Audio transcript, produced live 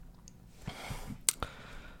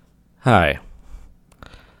Hi.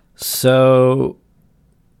 So,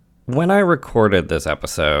 when I recorded this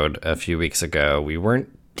episode a few weeks ago, we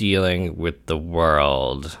weren't dealing with the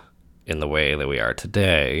world in the way that we are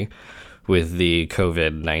today with the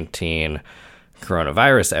COVID-19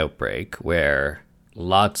 coronavirus outbreak, where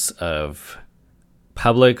lots of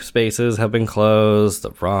public spaces have been closed, the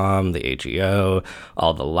ROM, the AGO,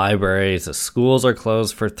 all the libraries, the schools are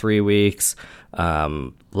closed for 3 weeks.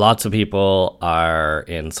 Lots of people are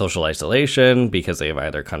in social isolation because they've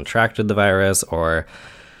either contracted the virus or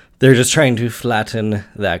they're just trying to flatten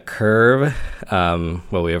that curve,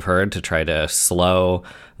 what we have heard, to try to slow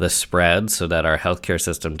the spread so that our healthcare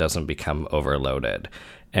system doesn't become overloaded.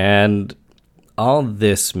 And all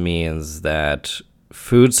this means that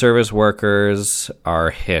food service workers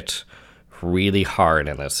are hit really hard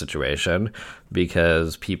in this situation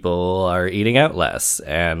because people are eating out less,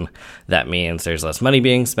 and that means there's less money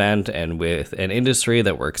being spent. And with an industry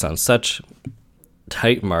that works on such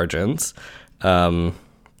tight margins, it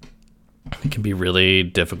can be really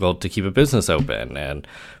difficult to keep a business open. And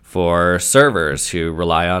for servers who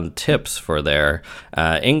rely on tips for their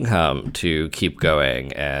income to keep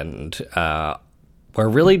going, and we're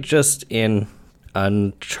really just in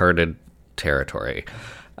uncharted territory.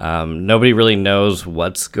 Nobody really knows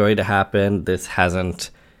what's going to happen. This hasn't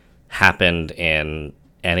happened in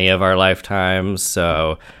any of our lifetimes,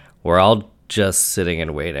 so we're all just sitting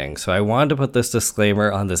and waiting. So I wanted to put this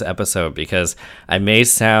disclaimer on this episode because I may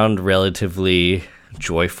sound relatively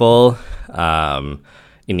joyful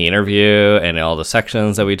in the interview and in all the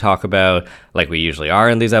sections that we talk about, like we usually are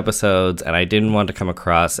in these episodes, and I didn't want to come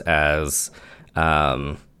across as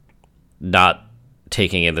not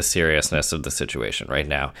taking in the seriousness of the situation right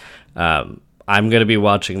now. I'm going to be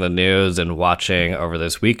watching the news and watching over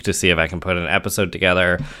this week to see if I can put an episode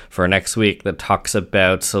together for next week that talks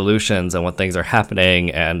about solutions and what things are happening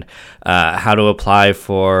and how to apply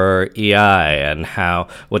for EI and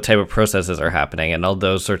what type of processes are happening and all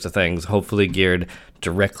those sorts of things, hopefully geared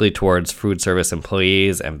directly towards food service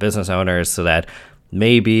employees and business owners so that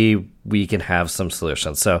maybe we can have some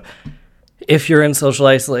solutions. So if you're in social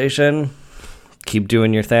isolation, keep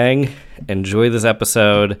doing your thing. Enjoy this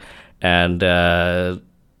episode. And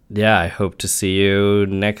I hope to see you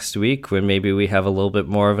next week when maybe we have a little bit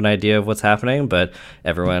more of an idea of what's happening. But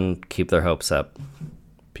everyone, keep their hopes up.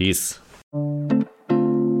 Peace.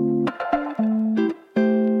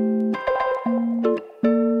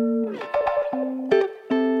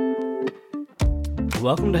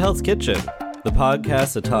 Welcome to Health's Kitchen, the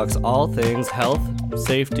podcast that talks all things health,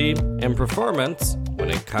 safety, and performance when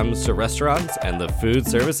it comes to restaurants and the food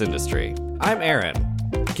service industry. I'm Aaron,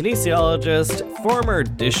 kinesiologist, former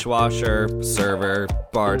dishwasher, server,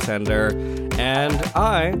 bartender, and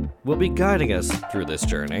I will be guiding us through this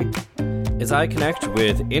journey as I connect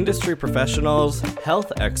with industry professionals,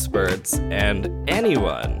 health experts, and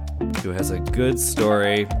anyone who has a good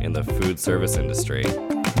story in the food service industry.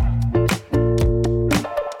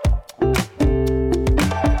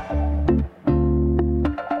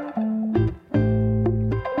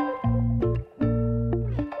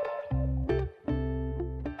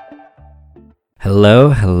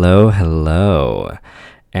 Hello.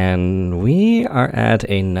 And we are at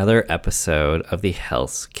another episode of the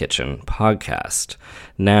Health's Kitchen podcast.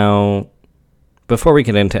 Now, before we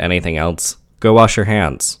get into anything else, go wash your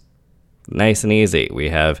hands. Nice and easy. We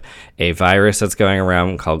have a virus that's going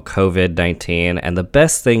around called COVID-19, and the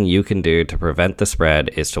best thing you can do to prevent the spread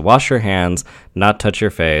is to wash your hands, not touch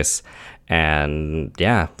your face, and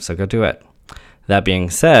so go do it. That being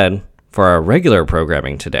said, for our regular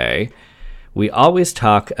programming today, we always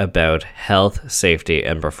talk about health, safety,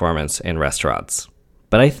 and performance in restaurants.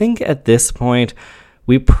 But I think at this point,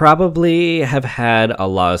 we probably have had a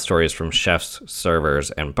lot of stories from chefs,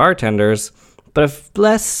 servers, and bartenders, but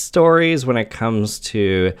less stories when it comes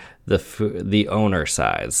to the owner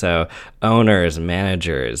side. So owners,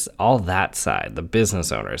 managers, all that side, the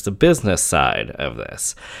business owners, the business side of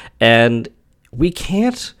this. And we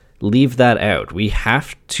can't leave that out. We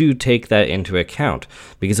have to take that into account,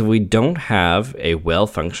 because if we don't have a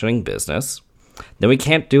well-functioning business, then we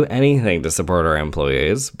can't do anything to support our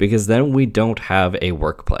employees, because then we don't have a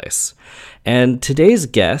workplace. And today's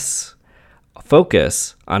guests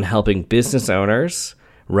focus on helping business owners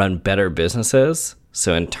run better businesses,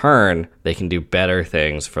 so in turn, they can do better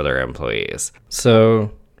things for their employees.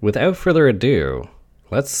 So without further ado,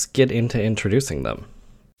 let's get into introducing them.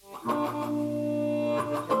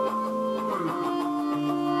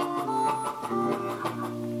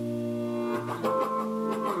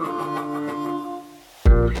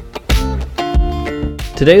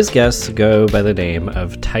 Today's guests go by the name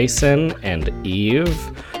of Tyson and Eve,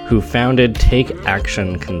 who founded Take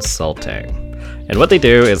Action Consulting. And what they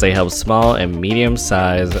do is they help small and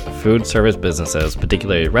medium-sized food service businesses,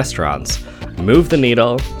 particularly restaurants, move the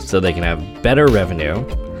needle so they can have better revenue,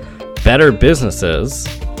 better businesses,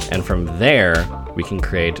 and from there, we can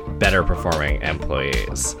create better performing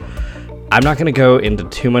employees. I'm not going to go into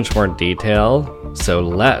too much more detail, so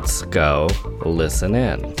let's go listen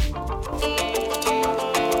in.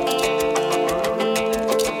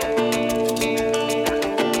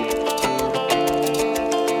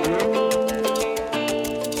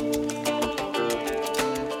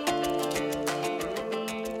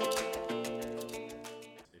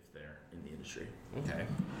 Okay,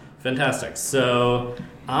 fantastic. So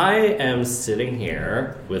I am sitting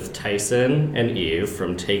here with Tyson and Eve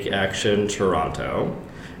from Take Action Toronto,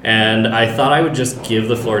 and I thought I would just give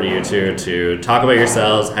the floor to you two to talk about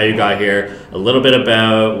yourselves, how you got here, a little bit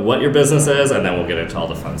about what your business is, and then we'll get into all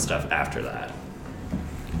the fun stuff after that.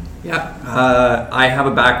 Yeah, I have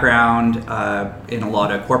a background in a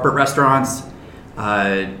lot of corporate restaurants.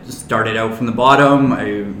 Started out from the bottom. I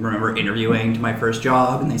remember interviewing to my first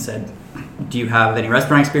job, and they said, "Do you have any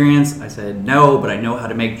restaurant experience?" I said, "No, but I know how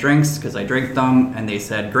to make drinks because I drink them." And they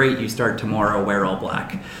said, "Great, you start tomorrow, wear all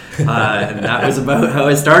black." And that was about how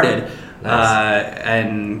I started. Nice.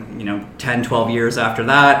 And 10, 12 years after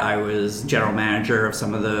that, I was general manager of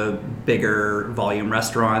some of the bigger volume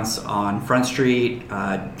restaurants on Front Street,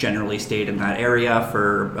 generally stayed in that area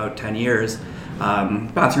for about 10 years,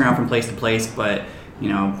 bouncing around from place to place, but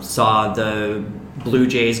saw the Blue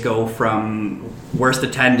Jays go from worst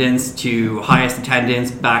attendance to highest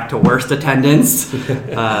attendance back to worst attendance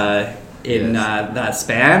in that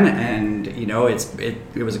span, and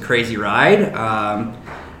it was a crazy ride,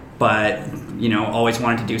 but always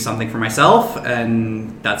wanted to do something for myself,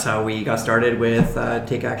 and that's how we got started with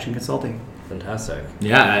Take Action Consulting. Fantastic.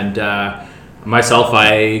 Yeah, and myself,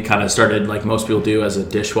 I kind of started like most people do as a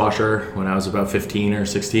dishwasher when I was about 15 or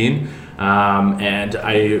 16. And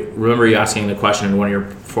I remember you asking the question in one of your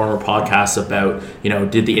former podcasts about,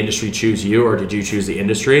 did the industry choose you or did you choose the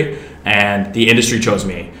industry? And the industry chose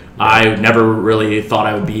me. I never really thought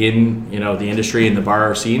I would be in, the industry, in the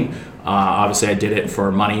bar scene. Obviously, I did it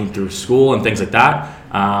for money through school and things like that.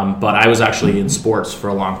 But I was actually in sports for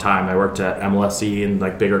a long time. I worked at MLSE and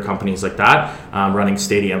like bigger companies like that, running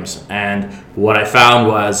stadiums. And what I found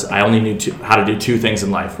was I only knew how to do two things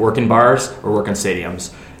in life: work in bars or work in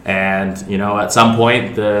stadiums. And at some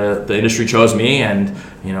point the industry chose me, and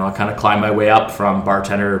I kind of climbed my way up from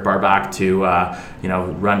bartender, barback to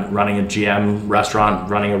running a GM restaurant,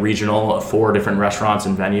 running a regional, 4 different restaurants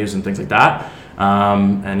and venues and things like that.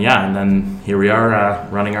 And then here we are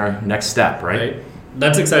running our next step, right?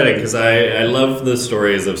 That's exciting because I love the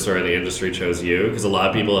stories of the industry chose you, because a lot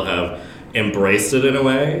of people have embraced it in a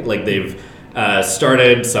way, like they've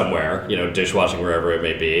started somewhere, dishwashing, wherever it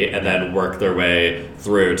may be, and then work their way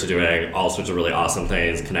through to doing all sorts of really awesome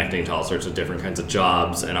things, connecting to all sorts of different kinds of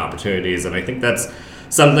jobs and opportunities. And I think that's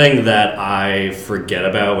something that I forget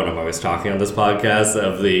about when I'm always talking on this podcast,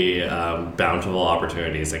 of the bountiful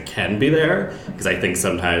opportunities that can be there, because I think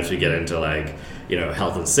sometimes we get into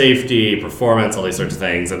health and safety, performance, all these sorts of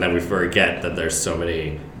things, and then we forget that there's so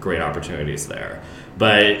many great opportunities there.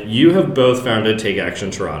 But you have both founded Take Action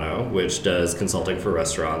Toronto, which does consulting for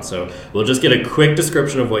restaurants. So we'll just get a quick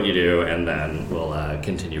description of what you do, and then we'll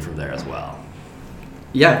continue from there as well.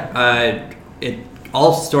 Yeah, it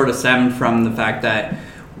all sort of stemmed from the fact that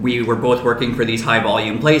we were both working for these high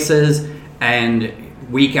volume places, and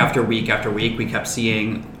week after week after week, we kept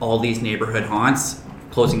seeing all these neighborhood haunts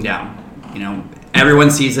closing down.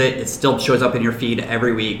 Everyone sees it. It still shows up in your feed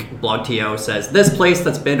every week. BlogTO says, this place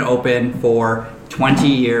that's been open for 20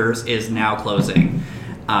 years is now closing.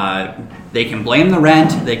 They can blame the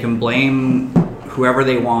rent. They can blame whoever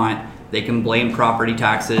they want. They can blame property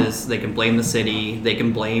taxes. They can blame the city. They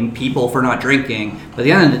can blame people for not drinking. But at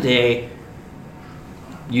the end of the day,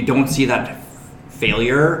 you don't see that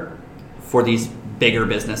failure for these bigger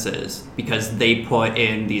businesses, because they put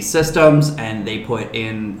in these systems and they put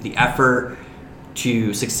in the effort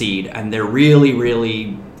to succeed, and they're really,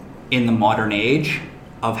 really in the modern age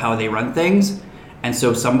of how they run things. And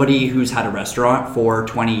so somebody who's had a restaurant for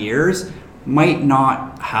 20 years might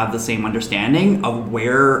not have the same understanding of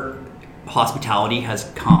where hospitality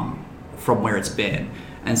has come from, where it's been.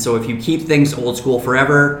 And so if you keep things old school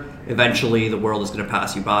forever, eventually the world is going to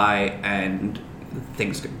pass you by, and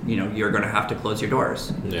things, you're going to have to close your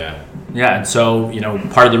doors. Yeah, and so,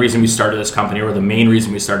 part of the reason we started this company, or the main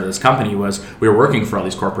reason we started this company, was we were working for all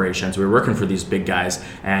these corporations. We were working for these big guys.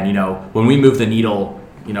 And, when we move the needle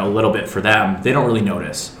a little bit for them, they don't really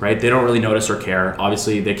notice, right? They don't really notice or care.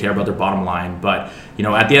 Obviously, they care about their bottom line, but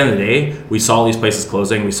at the end of the day, we saw these places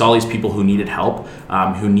closing. We saw these people who needed help,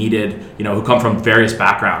 who come from various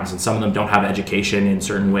backgrounds, and some of them don't have education in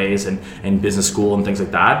certain ways and business school and things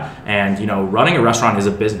like that. And running a restaurant is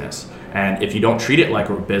a business, and if you don't treat it like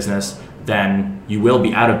a business, then you will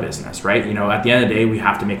be out of business, right? At the end of the day, we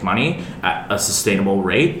have to make money at a sustainable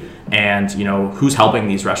rate. And who's helping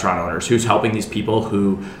these restaurant owners? Who's helping these people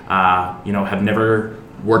who have never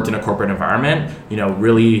worked in a corporate environment?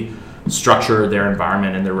 Really structure their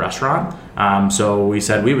environment in their restaurant. So we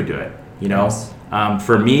said we would do it. Yes.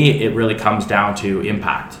 For me, it really comes down to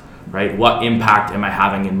impact, right? What impact am I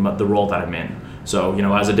having in the role that I'm in? So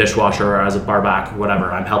as a dishwasher or as a barback,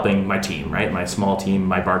 whatever, I'm helping my team, right? My small team,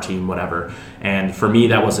 my bar team, whatever. And for me,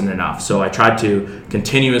 that wasn't enough. So I tried to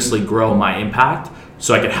continuously grow my impact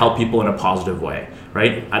so I could help people in a positive way,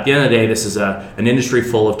 right? At the end of the day, this is an industry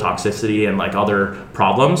full of toxicity and like other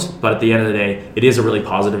problems, but at the end of the day, it is a really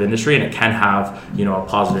positive industry, and it can have, a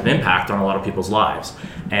positive impact on a lot of people's lives.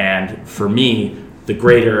 And for me, the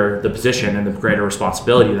greater the position and the greater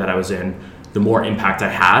responsibility that I was in, the more impact I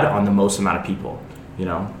had on the most amount of people,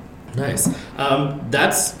 Nice.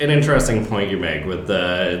 That's an interesting point you make with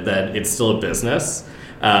that it's still a business.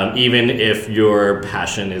 Even if your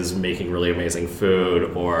passion is making really amazing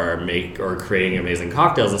food or creating amazing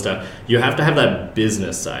cocktails and stuff, you have to have that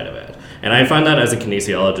business side of it. And I find that as a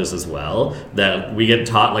kinesiologist as well, that we get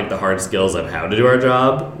taught like the hard skills on how to do our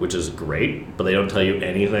job, which is great, but they don't tell you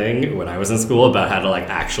anything when I was in school about how to like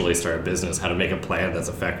actually start a business, how to make a plan that's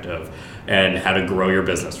effective, and how to grow your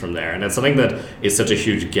business from there. And it's something that is such a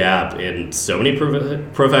huge gap in so many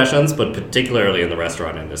professions, but particularly in the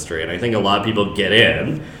restaurant industry. And I think a lot of people get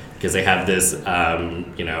in because they have this,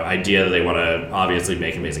 idea that they want to obviously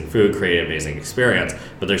make amazing food, create an amazing experience,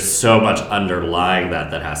 but there's so much underlying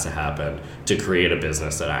that has to happen to create a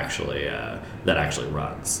business that actually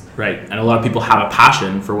runs. Right, and a lot of people have a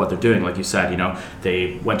passion for what they're doing. Like you said,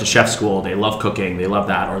 they went to chef school, they love cooking, they love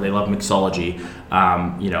that, or they love mixology,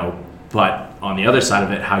 but on the other side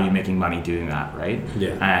of it, how are you making money doing that, right?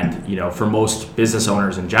 Yeah. And, for most business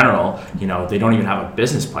owners in general, they don't even have a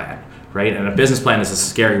business plan. Right, and a business plan is a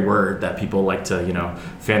scary word that people like to,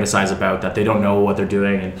 fantasize about, that they don't know what they're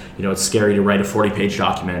doing, and it's scary to write a 40-page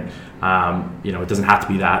document. It doesn't have to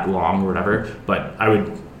be that long or whatever, but I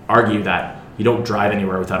would argue that you don't drive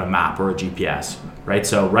anywhere without a map or a GPS, right?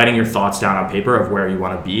 So writing your thoughts down on paper of where you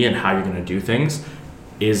want to be and how you're going to do things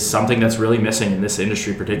is something that's really missing in this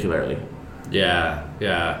industry particularly. Yeah.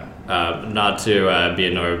 Not to be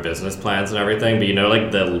annoyed with business plans and everything, but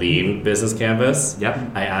like the lean business canvas?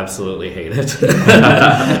 Yep. I absolutely hate it.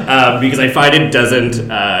 Because I find it doesn't,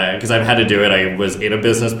 because I've had to do it. I was in a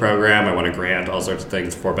business program, I won a grant, all sorts of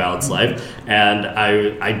things for Balanced Life, and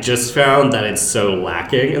I just found that it's so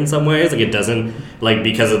lacking in some ways. Like it doesn't,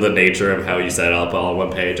 because of the nature of how you set it up all on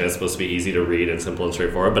one page, and it's supposed to be easy to read and simple and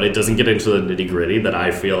straightforward, but it doesn't get into the nitty gritty that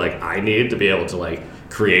I feel like I need to be able to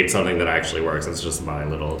create something that actually works. It's just my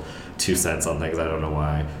little 2 cents on things. I don't know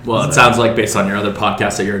why. Well, it sounds like based on your other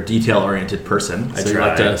podcast that you're a detail-oriented person. So you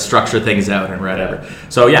like to structure things out and whatever. Yeah.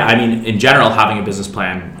 So yeah, in general, having a business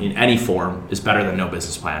plan in any form is better than no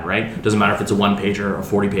business plan, right? It doesn't matter if it's a 1-pager, a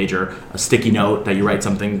 40-pager, a sticky note that you write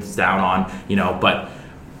something down on, but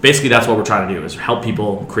basically that's what we're trying to do, is help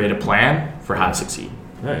people create a plan for how to succeed.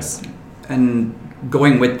 Nice. And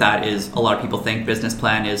going with that is, a lot of people think business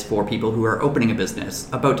plan is for people who are opening a business,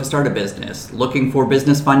 about to start a business, looking for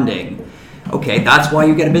business funding. Okay, that's why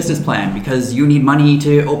you get a business plan, because you need money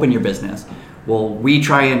to open your business. Well, we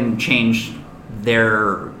try and change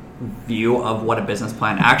their view of what a business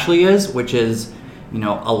plan actually is, which is,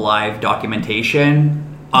 a live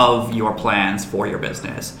documentation of your plans for your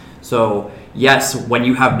business. So yes, when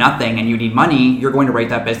you have nothing and you need money, you're going to write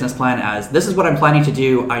that business plan as, this is what I'm planning to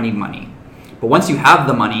do, I need money. But once you have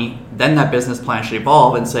the money, then that business plan should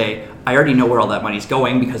evolve and say, I already know where all that money's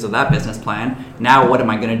going because of that business plan. Now what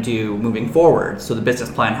am I going to do moving forward? So the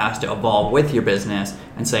business plan has to evolve with your business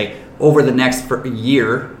and say, over the next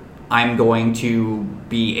year, I'm going to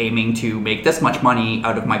be aiming to make this much money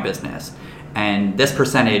out of my business and this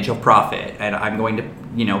percentage of profit. And I'm going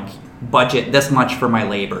to, budget this much for my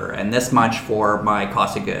labor and this much for my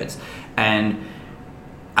cost of goods. And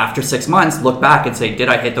after 6 months, look back and say, did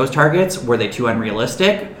I hit those targets? Were they too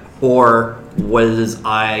unrealistic? Or was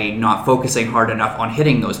I not focusing hard enough on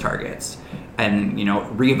hitting those targets? And,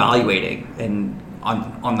 reevaluating. And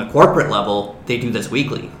on the corporate level, they do this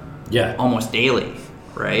weekly. Yeah. Almost daily,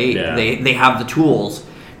 right? Yeah. They have the tools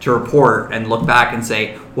to report and look back and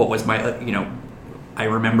say, what was my, I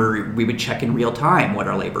remember we would check in real time what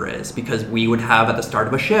our labor is, because we would have at the start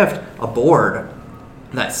of a shift a board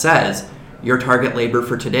that says your target labor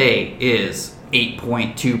for today is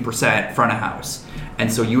 8.2% front of house.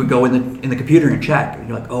 And so you would go in the computer and check, and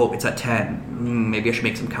you're like, oh, it's at 10. Maybe I should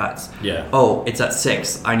make some cuts. Yeah. Oh, it's at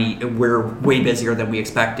 6. We're way busier than we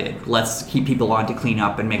expected. Let's keep people on to clean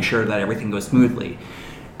up and make sure that everything goes smoothly.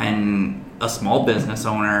 And a small business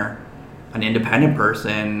owner, an independent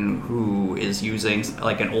person who is using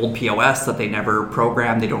like an old POS that they never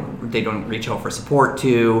programmed, they don't reach out for support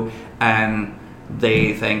to, and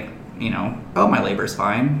they think, oh, my labor's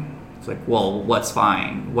fine. It's like, well, what's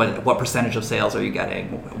fine? What percentage of sales are you getting?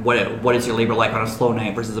 What is your labor like on a slow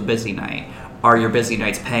night versus a busy night? Are your busy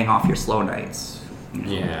nights paying off your slow nights?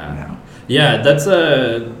 Yeah, that's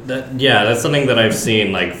something that I've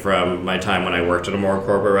seen like from my time when I worked at a more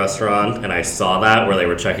corporate restaurant, and I saw that where they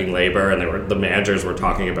were checking labor, and the managers were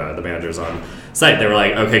talking about it, the managers on site. They were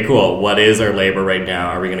like, okay, cool, what is our labor right now?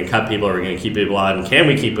 Are we going to cut people? Are we going to keep people on? Can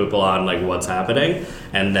we keep people on? Like, what's happening?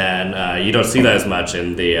 And then you don't see that as much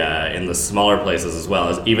in the smaller places as well,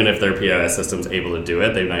 as even if their POS system's able to do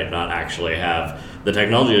it, they might not actually have the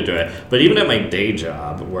technology to do it. But even at my day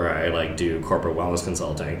job, where I like do corporate wellness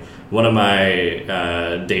consulting, one of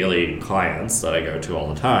my daily clients that I go to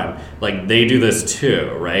all the time, like they do this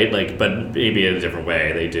too, right? Like, but maybe in a different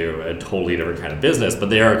way. They do a totally different kind of business, but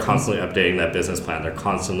they are constantly updating that business plan. They're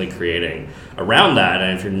constantly creating around that,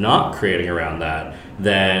 and if you're not creating around that,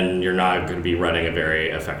 then you're not going to be running a very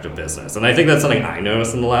effective business. And I think that's something I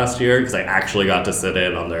noticed in the last year, because I actually got to sit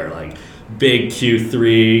in on their like big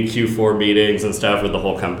Q3, Q4 meetings and stuff with the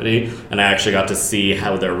whole company, and I actually got to see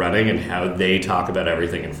how they're running and how they talk about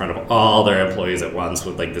everything in front of all their employees at once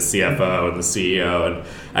with like the CFO and the CEO, and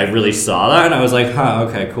I really saw that, and I was like,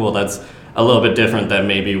 okay, cool, that's a little bit different than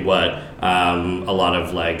maybe what a lot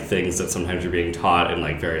of like things that sometimes you're being taught in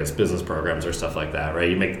like various business programs or stuff like that, right?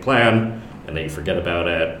 You make the plan, and then you forget about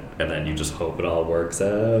it, and then you just hope it all works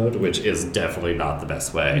out, which is definitely not the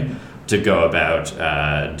best way to go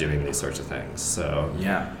about doing these sorts of things. So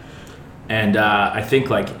yeah. And I think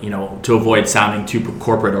to avoid sounding too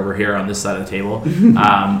corporate over here on this side of the table,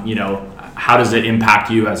 how does it impact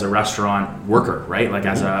you as a restaurant worker, right? Like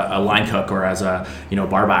as a line cook or as a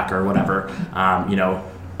barback or whatever,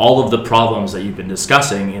 all of the problems that you've been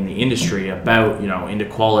discussing in the industry about,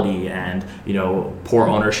 inequality and, poor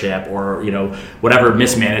ownership or, whatever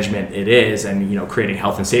mismanagement it is, and, creating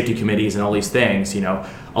health and safety committees and all these things,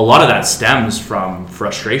 a lot of that stems from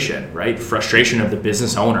frustration, right? Frustration of the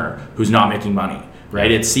business owner who's not making money. Right?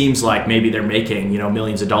 It seems like maybe they're making,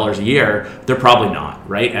 millions of dollars a year. They're probably not,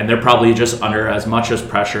 right? And they're probably just under as much as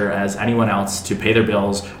pressure as anyone else to pay their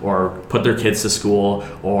bills or put their kids to school,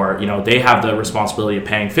 or, they have the responsibility of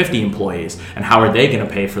paying 50 employees, and how are they going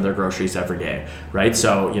to pay for their groceries every day, right?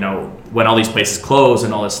 So, when all these places close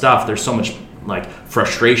and all this stuff, there's so much like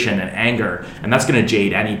frustration and anger, and that's going to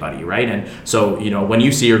jade anybody, right? And so when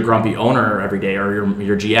you see your grumpy owner every day, or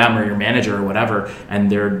your GM or your manager or whatever,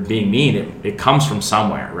 and they're being mean, it comes from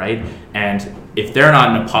somewhere, right? And if they're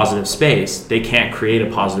not in a positive space, they can't create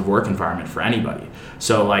a positive work environment for anybody.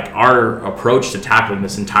 So like our approach to tackling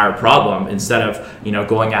this entire problem, instead of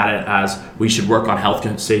going at it as we should work on health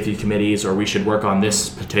and safety committees, or we should work on this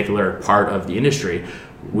particular part of the industry,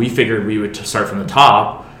 we figured we would start from the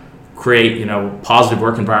top, create positive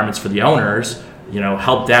work environments for the owners,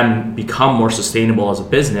 help them become more sustainable as a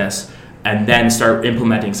business, and then start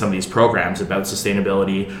implementing some of these programs about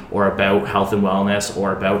sustainability or about health and wellness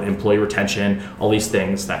or about employee retention, all these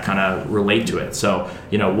things that kind of relate to it. So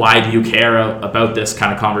why do you care about this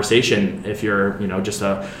kind of conversation? If you're just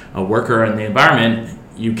a worker in the environment,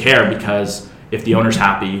 you care because if the owner's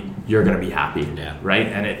happy, you're going to be happy, right?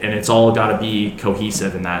 And it's all got to be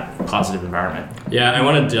cohesive in that positive environment. Yeah, I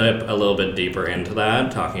want to dip a little bit deeper into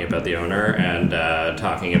that, talking about the owner and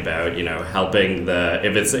talking about helping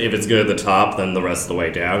if it's good at the top, then the rest of the way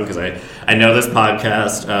down. Because I know this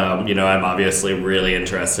podcast, I'm obviously really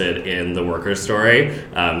interested in the worker story.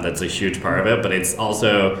 That's a huge part of it, but it's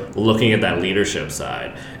also looking at that leadership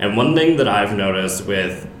side. And one thing that I've noticed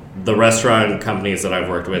with the restaurant companies that I've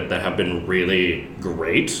worked with that have been really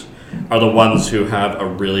great are the ones who have a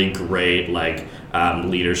really great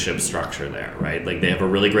leadership structure there, right? Like they have a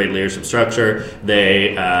really great leadership structure.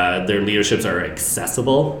 Their leaderships are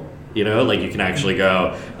accessible. You can actually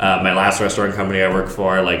go, my last restaurant company I worked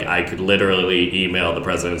for, I could literally email the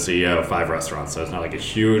president and CEO of 5 restaurants. So it's not like a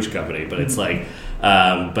huge company, but it's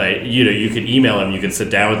but you could email him, you could sit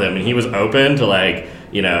down with him, and he was open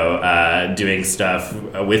to doing stuff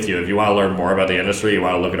with you. If you want to learn more about the industry, you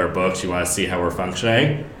want to look at our books, you want to see how we're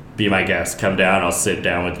functioning, be my guest, come down, I'll sit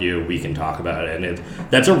down with you, we can talk about it. And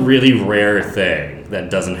that's a really rare thing that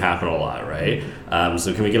doesn't happen a lot, right?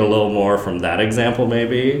 So can we get a little more from that example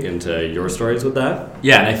maybe into your stories with that?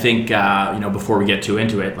 Yeah, and I think, before we get too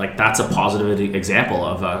into it, like that's a positive example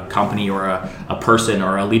of a company or a person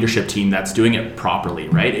or a leadership team that's doing it properly,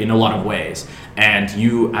 right? In a lot of ways. And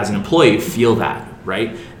you as an employee feel that,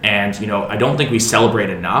 right? And, I don't think we celebrate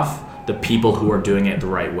enough the people who are doing it the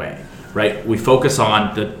right way, right? We focus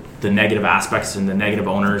on the negative aspects and the negative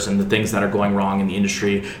owners and the things that are going wrong in the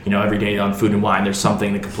industry. Every day on Food and Wine, there's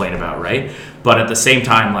something to complain about, right? But at the same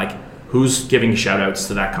time, like, who's giving shout outs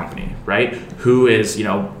to that company, right? Who is,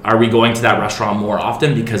 are we going to that restaurant more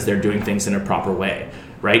often because they're doing things in a proper way,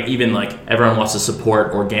 right? Even like everyone wants to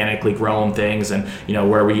support organically grown things and,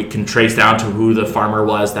 where we can trace down to who the farmer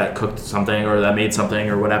was that cooked something or that made something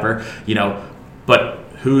or whatever, but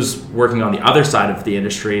who's working on the other side of the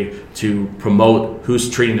industry to promote who's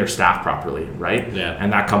treating their staff properly, right? Yeah.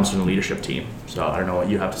 And that comes from the leadership team. So I don't know what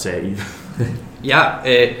you have to say. Yeah,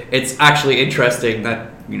 it's actually interesting that,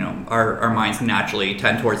 our minds naturally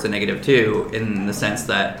tend towards the negative too, in the sense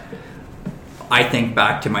that I think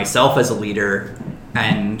back to myself as a leader,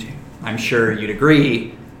 and I'm sure you'd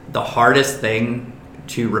agree, the hardest thing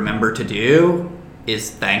to remember to do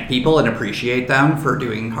is thank people and appreciate them for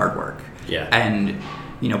doing hard work. Yeah. And,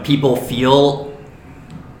 people feel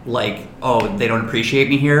like, oh, they don't appreciate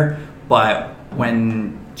me here, but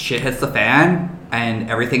when shit hits the fan and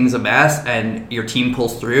everything's a mess and your team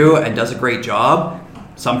pulls through and does a great job,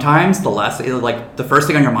 sometimes the first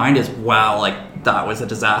thing on your mind is, wow, like that was a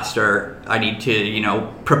disaster. I need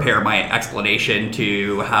to, prepare my explanation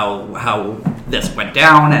to how this went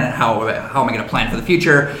down and how am I going to plan for the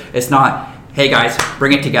future. It's not, hey guys,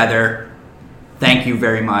 bring it together. Thank you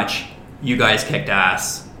very much. You guys kicked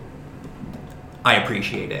ass. I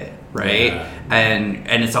appreciate it, right? Yeah.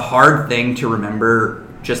 And it's a hard thing to remember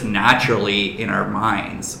just naturally in our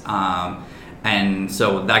minds. And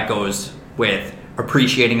so that goes with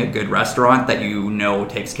appreciating a good restaurant that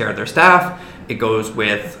takes care of their staff. It goes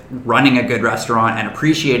with running a good restaurant and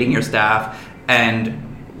appreciating your staff, and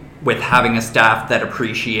with having a staff that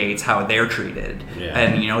appreciates how they're treated. Yeah.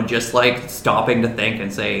 And just like stopping to think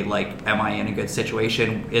and say, like, am I in a good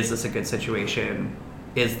situation? Is this a good situation?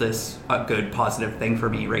 Is this a good positive thing for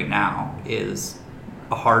me right now? Is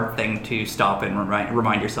a hard thing to stop and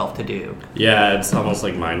remind yourself to do. Yeah, it's almost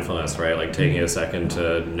like mindfulness, right? Like taking a second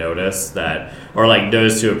to notice that, or like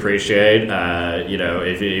notice to appreciate,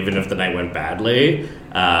 even if the night went badly,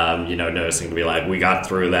 noticing to be like, we got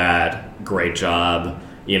through that, great job,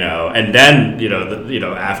 and then,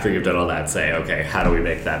 after you've done all that, say, okay, how do we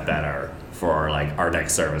make that better for like our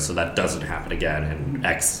next service so that doesn't happen again in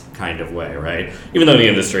X kind of way, right? Even though in the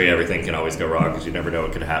industry everything can always go wrong because you never know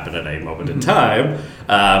what could happen at any moment in time,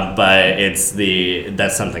 but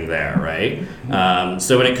that's something there, right?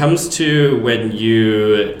 So when it comes to when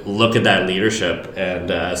you look at that leadership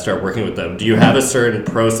and start working with them, do you have a certain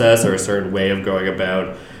process or a certain way of going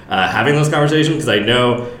about having those conversations? Because I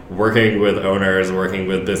know working with owners, working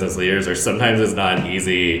with business leaders, or sometimes it's not an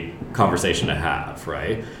easy conversation to have,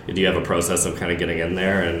 right? Do you have a process of kind of getting in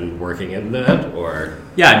there and working in that, or?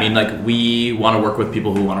 Yeah, I mean, like, we want to work with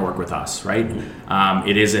people who want to work with us, right?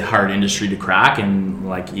 It is a hard industry to crack, and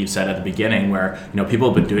like you said at the beginning, where, people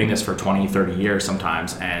have been doing this for 20, 30 years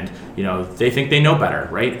sometimes, and, they think they know better,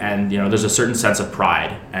 right? And, there's a certain sense of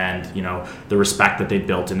pride and, the respect that they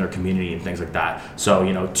built in their community and things like that. So,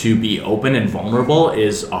 to be open and vulnerable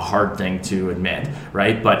is a hard thing to admit,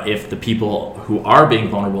 right? But if the people who are being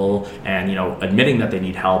vulnerable and, admitting that they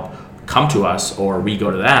need help come to us, or we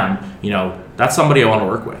go to them, that's somebody I want to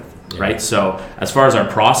work with. Yeah. Right. So as far as our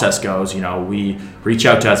process goes, we reach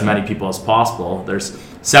out to as many people as possible. There's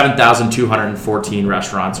 7,214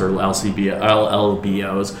 restaurants or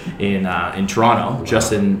LLBOs in Toronto,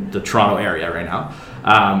 just in the Toronto area right now.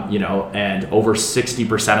 And over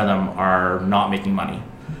 60% of them are not making money.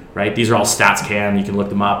 Right. These are all StatsCan. You can look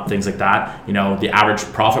them up, things like that. The average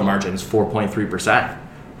profit margin is 4.3%.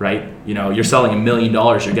 Right. You're selling $1 million,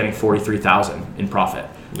 you're getting 43,000 in profit.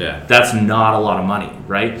 Yeah. That's not a lot of money,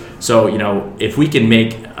 right? So, if we can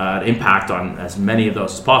make an impact on as many of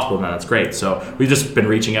those as possible, then that's great. So we've just been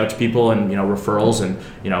reaching out to people and, referrals and,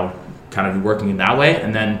 kind of working in that way.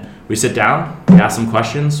 And then we sit down, we ask them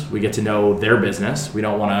questions, we get to know their business. We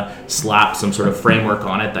don't want to slap some sort of framework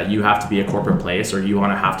on it that you have to be a corporate place or you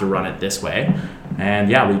want to have to run it this way. And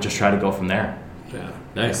we just try to go from there. Yeah,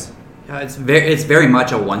 nice. Yeah, it's very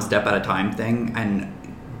much a one step at a time thing, and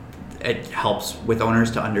it helps with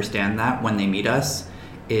owners to understand that when they meet us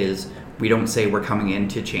is we don't say we're coming in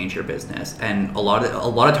to change your business. And a lot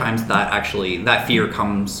of times that fear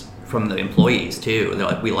comes from the employees too. They're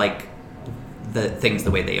like, we like the things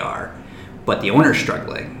the way they are, but the owner's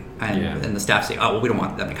struggling, and the staff say, oh, well, we don't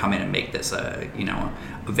want them to come in and make this a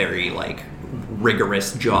very like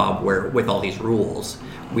rigorous job where with all these rules.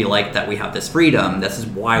 We like that we have this freedom. This is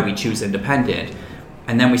why we choose independent.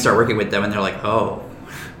 And then we start working with them, and they're like, oh,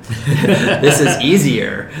 this is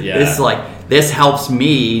easier. This helps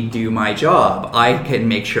me do my job. I can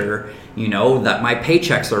make sure that my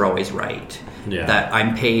paychecks are always right. Yeah. That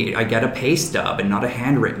I'm paid. I get a pay stub and not a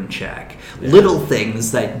handwritten check. Yeah. Little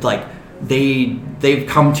things that like they've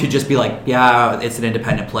come to just be like, yeah, it's an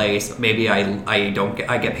independent place. Maybe I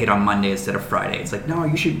get paid on Monday instead of Friday. It's like, no,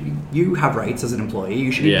 you have rights as an employee.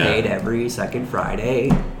 You should be paid every second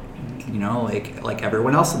Friday. Like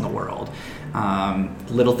everyone else in the world.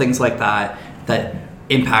 Little things like that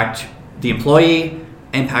impact the employee,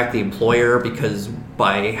 impact the employer, because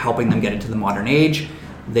by helping them get into the modern age,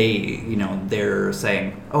 they're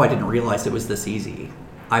saying, oh, I didn't realize it was this easy.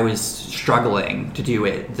 I was struggling to do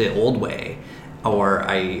it the old way, or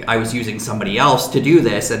I was using somebody else to do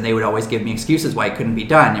this, and they would always give me excuses why it couldn't be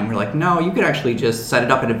done. And we're like, no, you could actually just set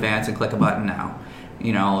it up in advance and click a button now.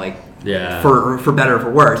 For better or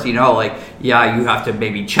for worse, you have to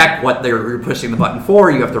maybe check what they're pushing the button for.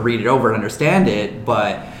 You have to read it over and understand it,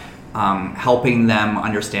 but helping them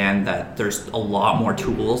understand that there's a lot more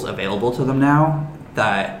tools available to them now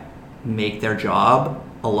that make their job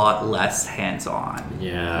a lot less hands-on.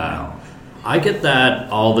 Yeah. I get that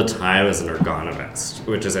all the time as an ergonomist,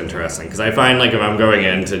 which is interesting because I find like if I'm going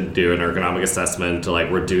in to do an ergonomic assessment to like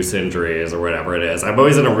reduce injuries or whatever it is, I'm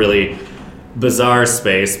always in a really bizarre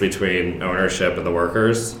space between ownership and the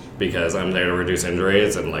workers, because I'm there to reduce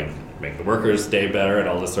injuries and like make the workers' day better and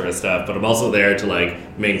all this sort of stuff, but I'm also there to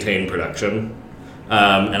like maintain production.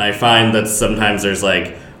 And I find that sometimes there's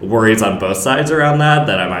like worries on both sides around that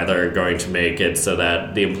I'm either going to make it so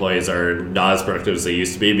that the employees are not as productive as they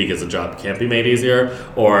used to be because the job can't be made easier,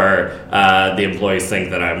 or the employees think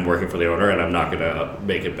that I'm working for the owner and I'm not going to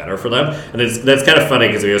make it better for them. And that's kind of funny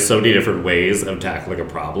because we have so many different ways of tackling a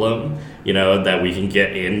problem, that we can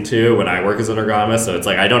get into when I work as an ergonomist. So it's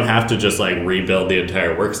like I don't have to just like rebuild the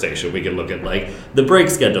entire workstation. We can look at like the break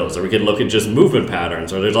schedules, or we can look at just movement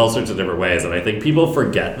patterns, or there's all sorts of different ways. And I think people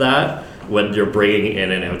forget that when you're bringing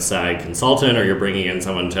in an outside consultant or you're bringing in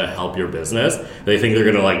someone to help your business, they think they're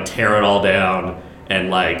going to like tear it all down and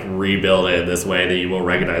like rebuild it this way that you won't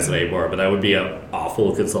recognize it anymore. But that would be an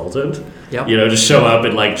awful consultant. Yep. Just show up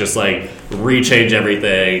and like just like rechange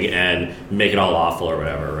everything and make it all awful or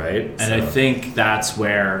whatever, right? And I think that's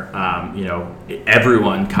where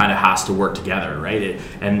everyone kind of has to work together, right?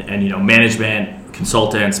 And management,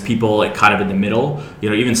 consultants, people like kind of in the middle,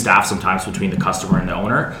 even staff sometimes between the customer and the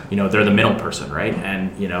owner, they're the middle person, right?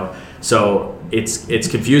 And so it's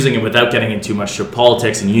confusing, and without getting into too much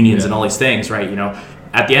politics and unions and all these things, right?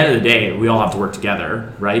 At the end of the day, we all have to work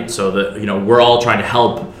together, right? So that we're all trying to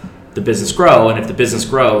help the business grow, and if the business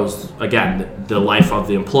grows, again, the life of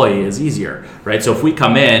the employee is easier, right? So if we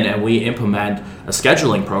come in and we implement a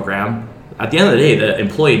scheduling program, at the end of the day, the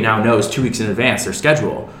employee now knows 2 weeks in advance their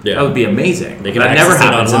schedule. Yeah. That would be amazing. They can that never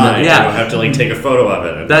happens online. You don't have to like take a photo of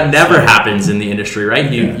it. That never happens in the industry,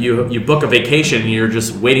 right? You book a vacation and you're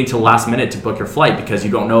just waiting till last minute to book your flight because you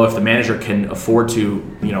don't know if the manager can afford to,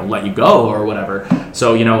 let you go or whatever.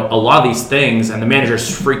 So, a lot of these things, and the manager's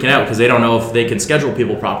freaking out because they don't know if they can schedule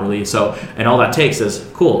people properly. So, and all that takes is,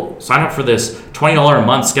 cool, sign up for this $20 a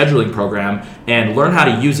month scheduling program and learn how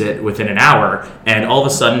to use it within an hour, and all of a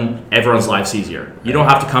sudden everyone's life's easier. You don't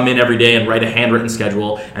have to come in every day and write a handwritten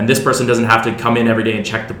schedule, and this person doesn't have to come in every day and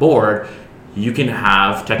check the board. You can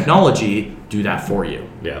have technology do that for you.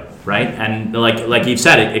 Yeah. Right? And like you've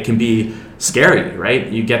said, it can be scary, right?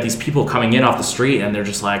 You get these people coming in off the street and they're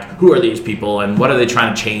just like, who are these people and what are they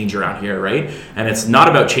trying to change around here, right? And it's not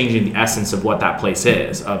about changing the essence of what that place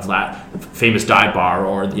is, of that famous dive bar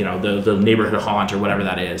or the neighborhood haunt or whatever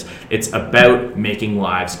that is. It's about making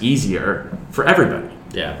lives easier for everybody.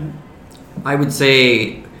 Yeah. I would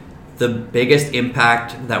say the biggest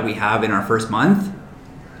impact that we have in our first month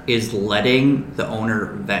is letting the owner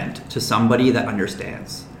vent to somebody that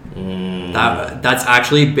understands. That's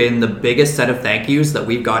actually been the biggest set of thank yous that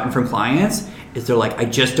we've gotten from clients. Is they're like, I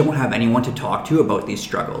just don't have anyone to talk to about these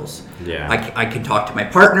struggles. Yeah, I can talk to my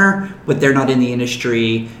partner, but they're not in the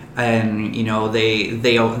industry, and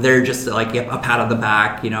they're just like, yep, a pat on the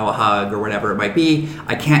back, a hug or whatever it might be.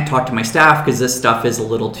 I can't talk to my staff because this stuff is a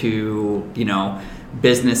little too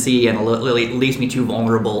businessy and it leaves me too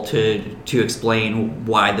vulnerable to explain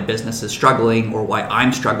why the business is struggling or why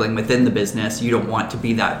I'm struggling within the business. You don't want to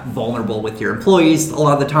be that vulnerable with your employees a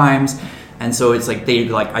lot of the times. And so it's like they're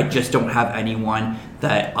like, I just don't have anyone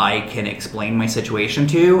that I can explain my situation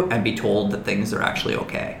to and be told that things are actually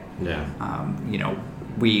okay. Yeah.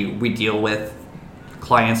 We deal with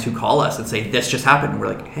clients who call us and say, this just happened. And we're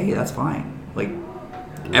like, hey, that's fine. Like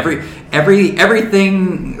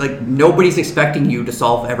everything, like nobody's expecting you to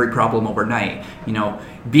solve every problem overnight.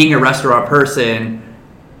 Being a restaurant person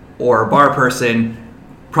or a bar person,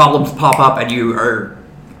 problems pop up and you are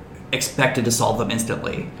expected to solve them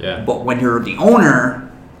instantly. Yeah. But when you're the owner,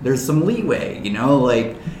 there's some leeway,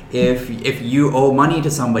 like if you owe money to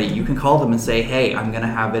somebody, you can call them and say, hey, I'm gonna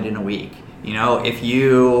have it in a week.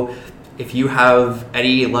 If you have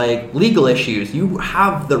any like legal issues, you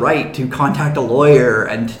have the right to contact a lawyer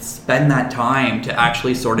and to spend that time to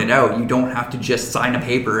actually sort it out. You don't have to just sign a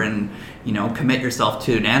paper and commit yourself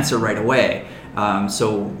to an answer right away.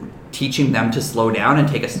 So teaching them to slow down and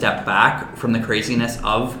take a step back from the craziness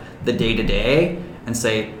of the day-to-day and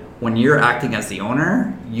say, when you're acting as the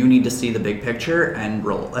owner, you need to see the big picture and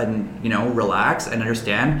relax and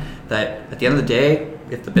understand that at the end of the day,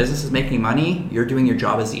 if the business is making money, you're doing your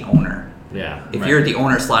job as the owner. Yeah. If you're the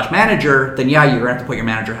owner/manager, then yeah, you're gonna have to put your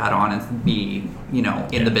manager hat on and be,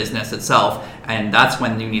 in the business itself. And that's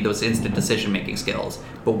when you need those instant decision-making skills.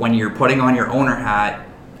 But when you're putting on your owner hat,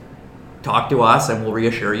 talk to us and we'll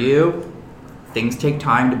reassure you. Things take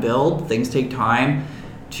time to build. Things take time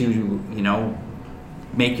to,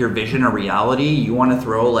 make your vision a reality. You want to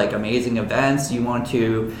throw like amazing events. You want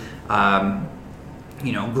to,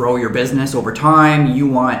 grow your business over time. You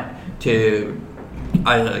want to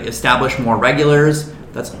establish more regulars.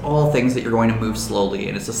 That's all things that you're going to move slowly,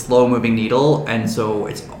 and it's a slow moving needle. And so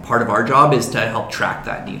it's part of our job is to help track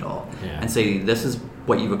that needle and say, this is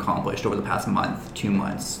what you've accomplished over the past month, 2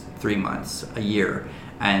 months, 3 months, a year.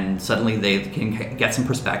 And suddenly they can get some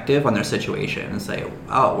perspective on their situation and say,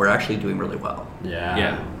 oh, we're actually doing really well.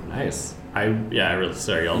 Yeah. Nice. I really,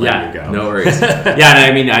 sorry, I'll let you go. No worries. And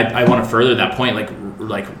I mean, I want to further that point,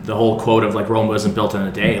 like the whole quote of like Rome wasn't built in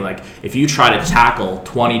a day. Like if you try to tackle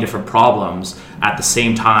 20 different problems at the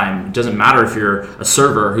same time, it doesn't matter if you're a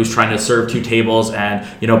server who's trying to serve 2 tables and,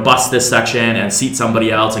 bust this section and seat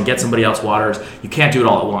somebody else and get somebody else waters. You can't do it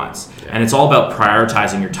all at once. And it's all about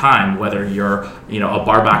prioritizing your time, whether you're, a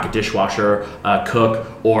bar back, a dishwasher, a cook,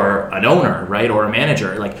 or an owner, right? Or a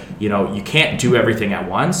manager. Like, you can't do everything at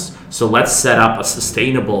once. So let's set up a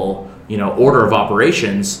sustainable, order of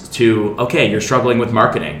operations to, okay, you're struggling with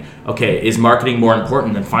marketing. Okay, is marketing more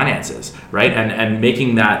important than finances, right? And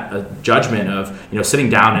making that a judgment of, sitting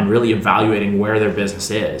down and really evaluating where their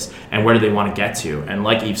business is and where do they want to get to. And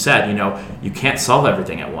like Yves said, you can't solve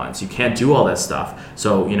everything at once. You can't do all that stuff.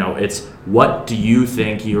 So, it's what do you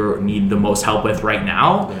think you need the most help with right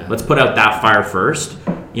now? Yeah. Let's put out that fire first.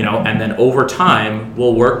 And then over time,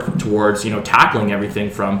 we'll work towards, tackling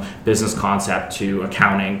everything from business concept to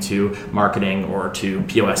accounting to marketing or to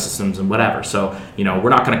POS systems and whatever. So, we're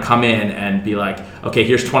not going to come in and be like, okay,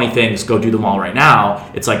 here's 20 things, go do them all right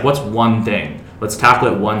now. It's like, what's one thing? Let's tackle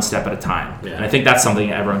it one step at a time. Yeah. And I think that's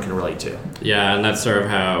something everyone can relate to. Yeah, and that's sort of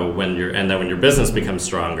how when your business becomes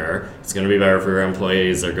stronger, it's going to be better for your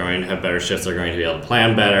employees. They're going to have better shifts. They're going to be able to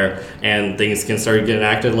plan better, and things can start getting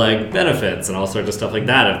enacted like benefits and all sorts of stuff like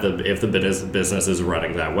that. If the business is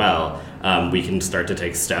running that well, we can start to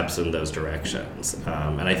take steps in those directions.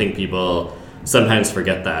 And I think people sometimes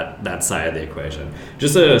forget that side of the equation.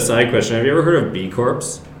 Just a side question: have you ever heard of B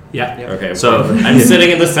Corps? Yeah. Okay. So I'm sitting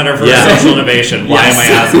in the Center for Social Innovation. Why am I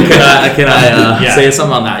asking? Can I say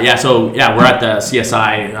something on that? Yeah. So we're at the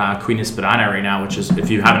CSI Queen Espadana right now, which is, if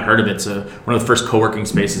you haven't heard of it, it's one of the first co-working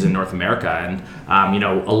spaces in North America. And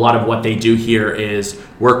a lot of what they do here is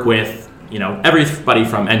work with everybody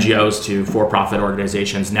from NGOs to for-profit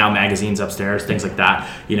organizations, now magazines upstairs, things like that.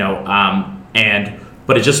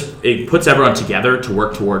 But it puts everyone together to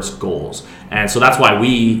work towards goals. And so that's why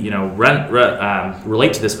we,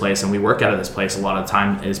 relate to this place and we work out of this place a lot of the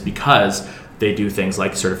time, is because they do things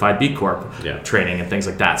like certified B Corp training and things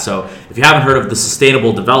like that. So if you haven't heard of the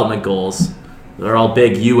Sustainable Development Goals, they're all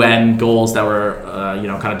big UN goals that were,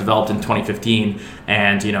 kind of developed in 2015.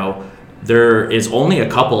 And, there is only a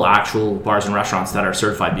couple actual bars and restaurants that are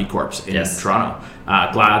certified B Corps in Toronto.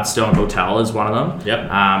 Gladstone Hotel is one of them.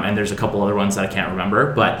 Yep. And there's a couple other ones that I can't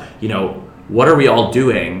remember. But, what are we all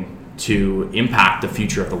doing to impact the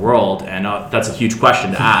future of the world? And that's a huge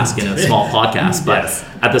question to ask in a small podcast. But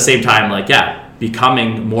at the same time,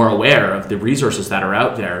 becoming more aware of the resources that are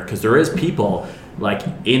out there, because there is people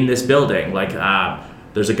in this building,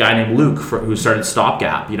 there's a guy named Luke who started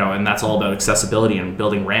Stopgap, and that's all about accessibility and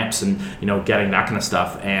building ramps and, getting that kind of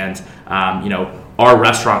stuff. And, are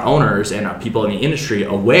restaurant owners and are people in the industry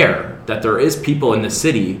aware that there is people in the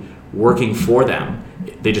city working for them.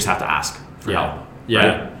 They just have to ask for help. Yeah.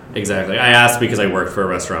 Right? Exactly. I asked because I worked for a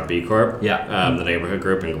restaurant B Corp, Yeah. the neighborhood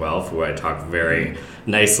group in Guelph, who I talk very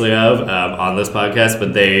nicely of on this podcast,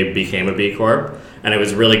 but they became a B Corp. And it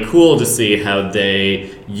was really cool to see how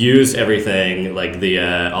they used everything, like the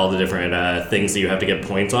all the different things that you have to get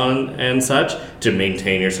points on and such, to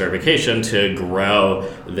maintain your certification, to grow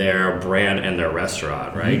their brand and their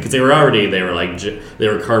restaurant, right? Because they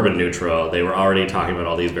were carbon neutral. They were already talking about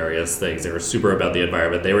all these various things. They were super about the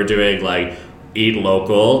environment. They were doing like eat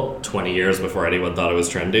local 20 years before anyone thought it was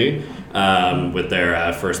trendy with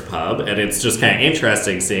their first pub. And it's just kind of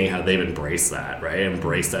interesting seeing how they've embraced that, right?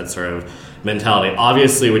 Embraced that sort of mentality.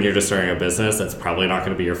 Obviously, when you're just starting a business, that's probably not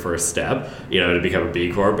going to be your first step, to become a B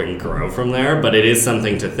Corp and grow from there. But it is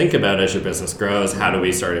something to think about as your business grows. How do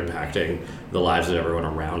we start impacting the lives of everyone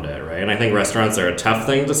around it, right? And I think restaurants are a tough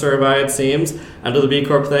thing to survive, it seems, under the B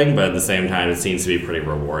Corp thing, but at the same time, it seems to be pretty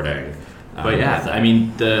rewarding. But yeah, I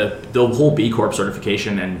mean, the whole B Corp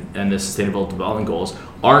certification and the sustainable development goals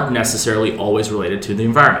aren't necessarily always related to the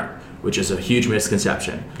environment, which is a huge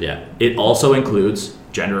misconception. Yeah. It also includes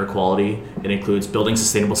gender equality. It includes building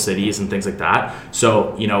sustainable cities and things like that.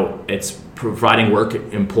 So, it's providing work,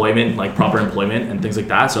 employment, like proper employment and things like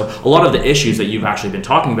that. So a lot of the issues that you've actually been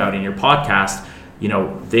talking about in your podcast,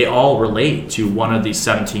 they all relate to one of these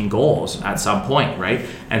 17 goals at some point, right?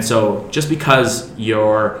 And so just because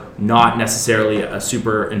you're not necessarily a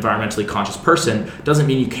super environmentally conscious person doesn't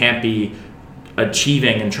mean you can't be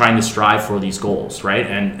achieving and trying to strive for these goals, right?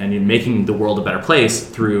 And you're making the world a better place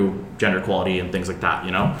through gender equality and things like that,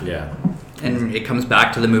 Yeah. And it comes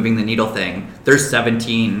back to the moving the needle thing. There's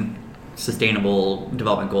 17 sustainable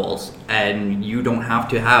development goals, and you don't have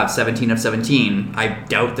to have 17 of 17. I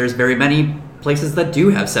doubt there's very many places that do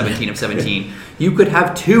have 17 of 17. You could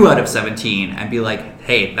have 2 out of 17 and be like,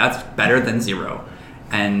 hey, that's better than 0.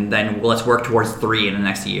 And then let's work towards 3 in the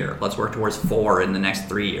next year. Let's work towards 4 in the next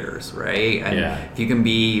 3 years, right? And if you can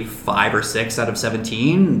be 5 or 6 out of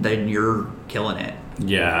 17, then you're killing it.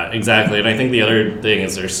 Yeah, exactly. And I think the other thing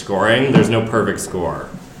is there's scoring. There's no perfect score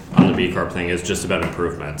on the B Corp thing. It's just about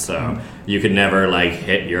improvement. So you can never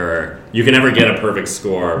you can never get a perfect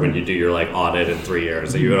score when you do your audit in 3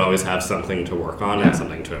 years. So you would always have something to work on and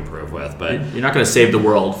something to improve with. But you're not going to save the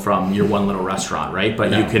world from your one little restaurant, right?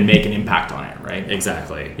 But you can make an impact on it, right?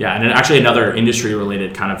 Exactly. Yeah, and then actually another industry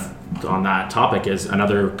related kind of on that topic is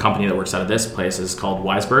another company that works out of this place is called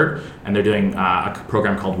Wisebird, and they're doing a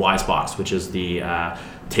program called Wisebox, which is the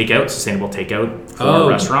sustainable takeout for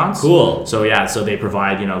restaurants. Cool. So so they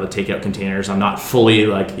provide, the takeout containers. I'm not fully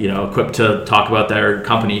equipped to talk about their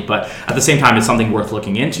company, but at the same time, it's something worth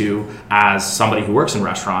looking into as somebody who works in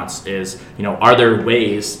restaurants is, are there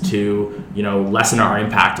ways to, lessen our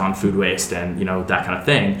impact on food waste and, that kind of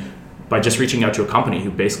thing by just reaching out to a company who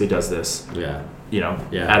basically does this,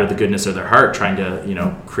 out of the goodness of their heart, trying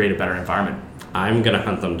to, create a better environment. I'm going to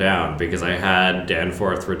hunt them down because I had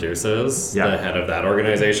Danforth Reduces, the head of that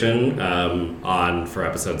organization, on for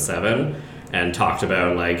episode 7 and talked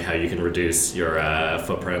about how you can reduce your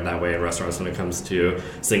footprint that way in restaurants when it comes to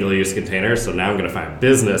single-use containers. So now I'm going to find a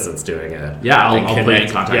business that's doing it. Yeah, I'll put you in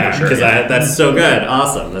contact for sure. Because that's so good.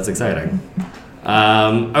 Awesome. That's exciting.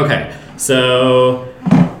 Okay, so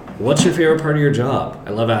what's your favorite part of your job?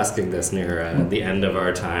 I love asking this near the end of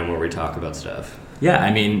our time where we talk about stuff. Yeah,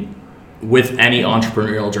 I mean, with any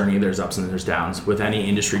entrepreneurial journey, there's ups and there's downs. With any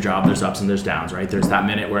industry job, there's ups and there's downs, right? There's that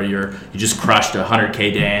minute where you just crushed a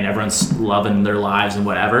 100K day and everyone's loving their lives and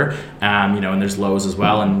whatever, and there's lows as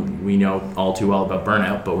well. And we know all too well about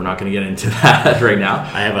burnout, but we're not going to get into that right now.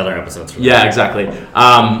 I have other episodes for that. Yeah, exactly.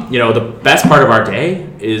 The best part of our day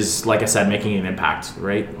is, like I said, making an impact,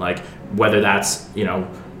 right? Like whether that's,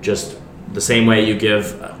 just the same way you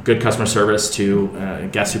give good customer service to a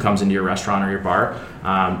guest who comes into your restaurant or your bar,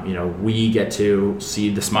 we get to see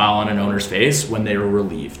the smile on an owner's face when they are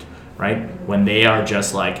relieved, right? When they are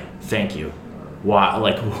just like, thank you. Why?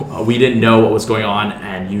 We didn't know what was going on,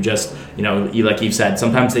 and you just, like you've said,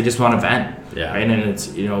 sometimes they just want to vent, right? And it's,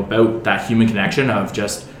 about that human connection of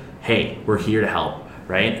just, hey, we're here to help,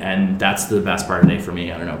 right? And that's the best part of the day for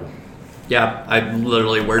me. I don't know. Yeah, I'm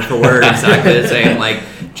literally word for word exactly the same.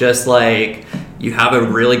 You have a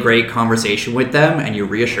really great conversation with them and you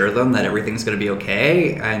reassure them that everything's going to be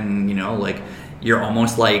okay. And, you're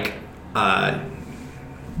almost like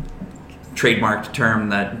trademarked term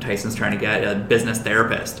that Tyson's trying to get, a business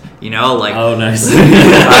therapist, Oh, nice.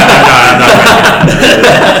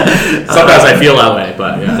 Sometimes I feel that way,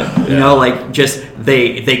 but yeah. Just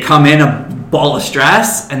they come in a ball of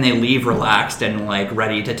stress and they leave relaxed and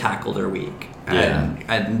ready to tackle their week.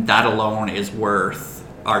 And that alone is worth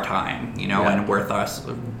our time, and worth us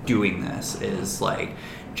doing this is like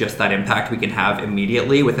just that impact we can have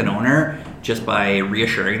immediately with an owner just by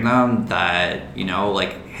reassuring them that,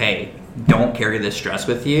 like, hey, don't carry this stress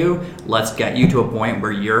with you. Let's get you to a point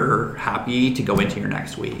where you're happy to go into your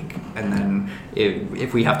next week. And then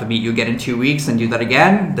if we have to meet you again in 2 weeks and do that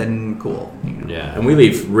again, then cool. Yeah, and we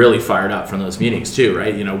leave really fired up from those meetings too,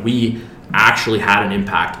 right? We actually had an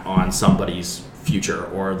impact on somebody's future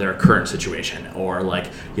or their current situation, or like,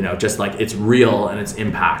 just like it's real and it's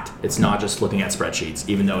impact. It's not just looking at spreadsheets,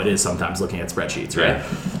 even though it is sometimes looking at spreadsheets, right? Yeah.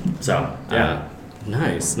 So, yeah.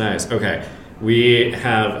 Nice. Okay. We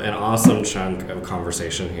have an awesome chunk of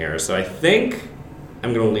conversation here, so I think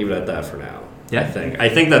I'm going to leave it at that for now. Yeah. I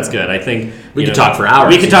think that's good. I think we could talk for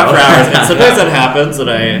hours. We could talk for hours, and sometimes that happens, and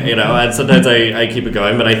and sometimes I keep it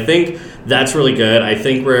going. But I think that's really good. I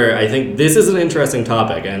think this is an interesting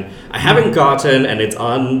topic, and I haven't gotten, and it's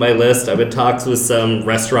on my list. I've been talks with some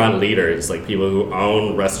restaurant leaders, like people who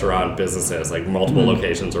own restaurant businesses, like multiple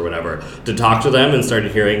locations or whatever, to talk to them and start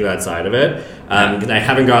hearing that side of it. I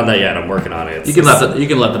haven't gotten that yet. I'm working on it. You can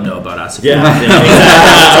let them know about us. Exactly.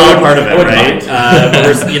 That's all part of it, right?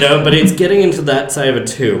 But it's getting into that side of it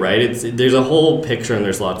too, right? There's a whole picture and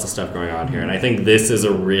there's lots of stuff going on here, and I think this is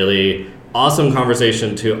a really awesome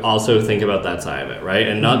conversation to also think about that side of it, right?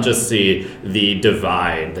 And not just see the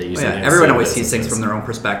divide that you see. Everyone always sees things from their own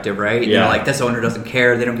perspective, right? Yeah. Like, this owner doesn't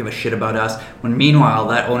care, they don't give a shit about us. When meanwhile,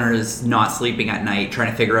 that owner is not sleeping at night trying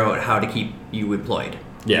to figure out how to keep you employed.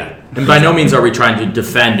 Yeah. And by no means are we trying to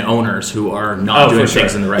defend owners who are not doing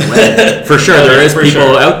things in the right way. For sure, there is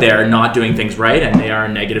people out there not doing things right, and they are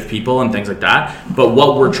negative people and things like that. But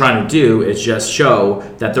what we're trying to do is just show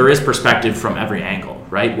that there is perspective from every angle,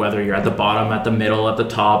 right? Whether you're at the bottom, at the middle, at the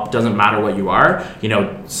top, doesn't matter what you are.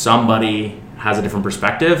 Somebody has a different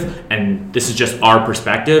perspective, and this is just our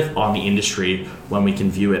perspective on the industry when we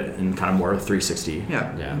can view it in kind of more 360.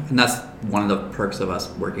 Yeah. And that's one of the perks of us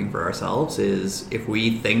working for ourselves is if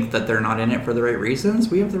we think that they're not in it for the right reasons,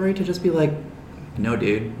 we have the right to just be like, no,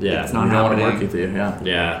 dude, it's not happening. I want to work with you.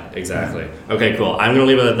 Yeah, exactly. Okay, cool. I'm going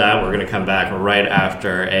to leave it at that. We're going to come back right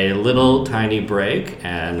after a little tiny break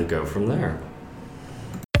and go from there.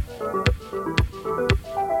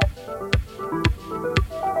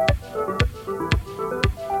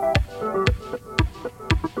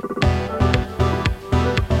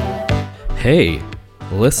 Hey,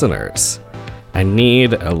 listeners, I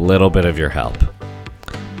need a little bit of your help.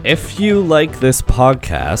 If you like this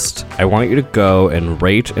podcast, I want you to go and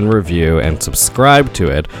rate and review and subscribe to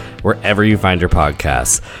it wherever you find your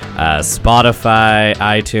podcasts. Spotify,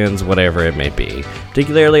 iTunes, whatever it may be.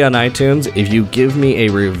 Particularly on iTunes, if you give me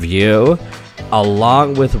a review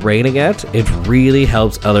along with rating it, it really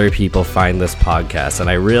helps other people find this podcast. And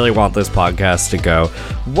I really want this podcast to go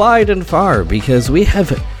wide and far because we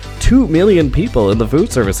have 2 million people in the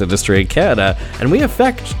food service industry in Canada, and we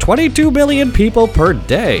affect 22 million people per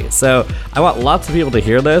day. So I want lots of people to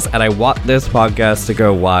hear this, and I want this podcast to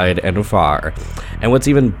go wide and far. And what's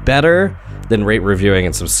even better than rate, reviewing,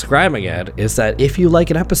 and subscribing it is that if you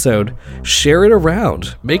like an episode, share it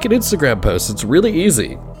around. Make an Instagram post. It's really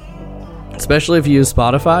easy. Especially if you use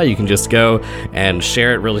Spotify, you can just go and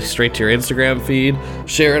share it really straight to your Instagram feed,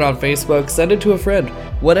 share it on Facebook, send it to a friend,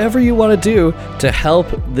 whatever you want to do to help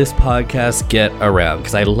this podcast get around.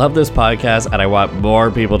 Because I love this podcast and I want more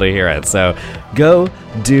people to hear it. So go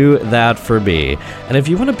do that for me. And if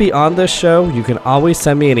you want to be on this show, you can always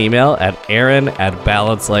send me an email at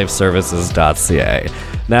aaron@balancelifeservices.ca.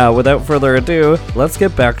 Now, without further ado, let's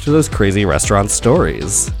get back to those crazy restaurant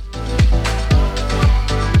stories.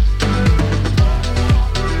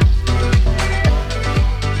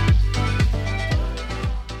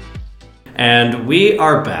 And we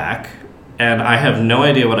are back, and I have no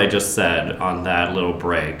idea what I just said on that little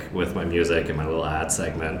break with my music and my little ad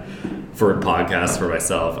segment for podcasts for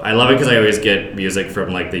myself. I love it because I always get music from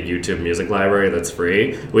like the YouTube music library that's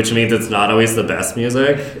free, which means it's not always the best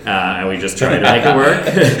music, and we just try to make it work.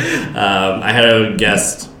 I had a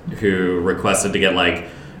guest who requested to get like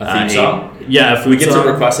a theme song? Yeah, a food song. We get song.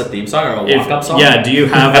 to request a theme song or a walk-up song? Yeah, do you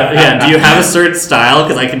have a certain style?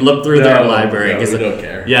 Because I can look through their library. No, we don't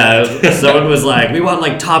care. Yeah, someone was like, we want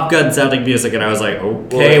like Top Gun sounding music, and I was like,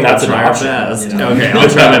 okay, we'll try our best. Okay, I'll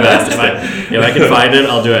try my best. If I can find it,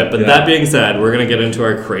 I'll do it. But that being said, we're going to get into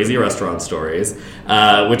our crazy restaurant stories,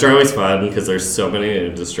 which are always fun because there's so many in the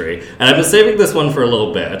industry. And I've been saving this one for a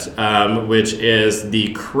little bit, which is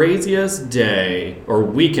the craziest day or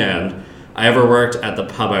weekend I ever worked at the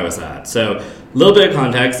pub I was at. So, a little bit of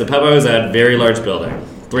context. The pub I was at, very large building.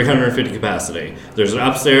 350 capacity. There's an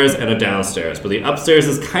upstairs and a downstairs, but the upstairs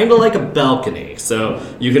is kind of like a balcony, so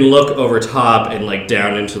you can look over top and like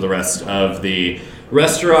down into the rest of the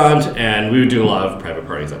restaurant, and we would do a lot of private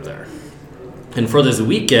parties up there. And for this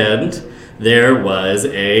weekend, there was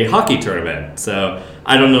a hockey tournament. So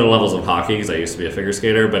I don't know the levels of hockey because I used to be a figure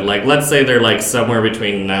skater, but like let's say they're like somewhere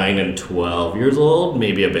between 9 and 12 years old,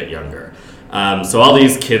 maybe a bit younger. So all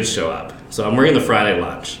these kids show up. So I'm working the Friday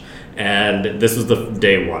lunch, and this was the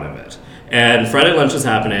day one of it. And Friday lunch is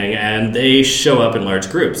happening, and they show up in large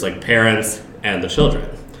groups, like parents and the children.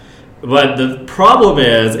 But the problem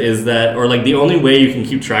is that, or like the only way you can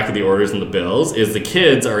keep track of the orders and the bills is the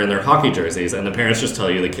kids are in their hockey jerseys and the parents just tell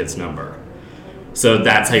you the kid's number. So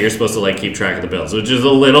that's how you're supposed to like keep track of the bills, which is a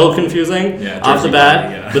little confusing off the bat.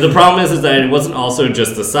 Yeah. But the problem is that it wasn't also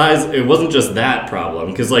just the size, it wasn't just that problem,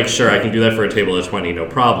 because like sure, I can do that for a table of 20, no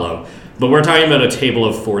problem. But we're talking about a table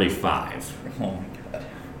of 45. Oh my God.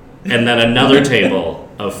 And then another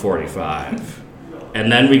table of 45.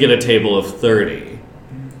 And then we get a table of 30.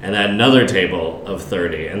 And then another table of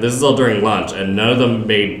 30. And this is all during lunch, and none of them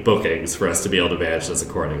made bookings for us to be able to manage this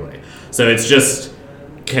accordingly. So it's just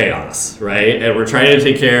chaos, right? And we're trying to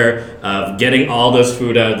take care of getting all this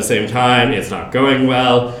food out at the same time. It's not going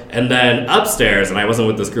well. And then upstairs, and I wasn't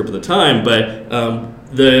with this group at the time, but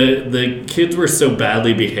the kids were so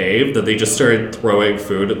badly behaved that they just started throwing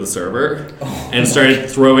food at the server and started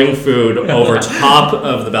throwing food over top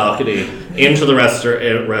of the balcony into the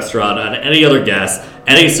restaurant on any other guests,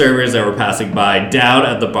 any servers that were passing by, down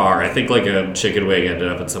at the bar. I think like a chicken wing ended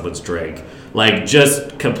up in someone's drink. Like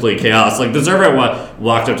just complete chaos. Like the server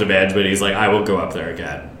walked up to management, he's like, I will go up there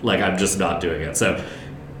again. Like I'm just not doing it. So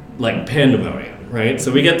like pandemonium, right?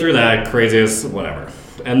 So we get through that craziest whatever.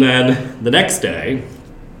 And then the next day,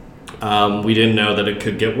 we didn't know that it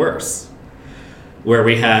could get worse, where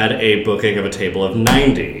we had a booking of a table of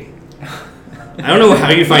 90. I don't know how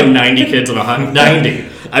you find 90 kids in 90.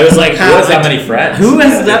 I was like, who has that many friends? Who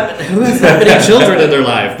has that many children in their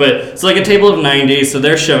life? But it's like a table of 90, so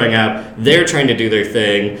they're showing up. They're trying to do their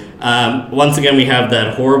thing. Once again, we have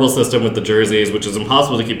that horrible system with the jerseys, which is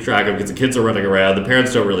impossible to keep track of because the kids are running around. The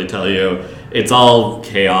parents don't really tell you. It's all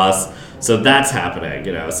chaos. So that's happening,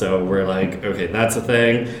 you know. So we're like, okay, that's a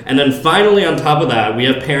thing. And then finally, on top of that, we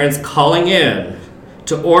have parents calling in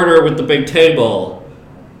to order with the big table,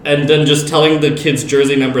 and then just telling the kid's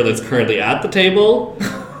jersey number that's currently at the table.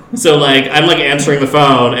 So, like, I'm, like, answering the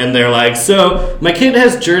phone, and they're like, so, my kid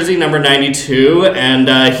has jersey number 92,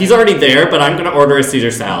 and he's already there, but I'm going to order a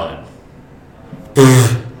Caesar salad.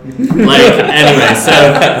 Like, anyway, so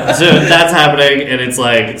that's happening, and it's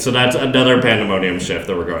like, so that's another pandemonium shift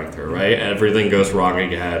that we're going through, right? Everything goes wrong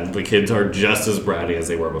again. The kids are just as bratty as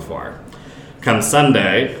they were before. Come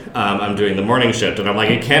Sunday, I'm doing the morning shift, and I'm like,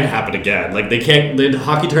 it can't happen again. Like, the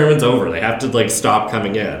hockey tournament's over. They have to, like, stop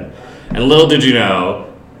coming in. And little did you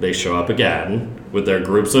know, they show up again with their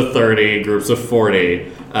groups of 30, groups of 40,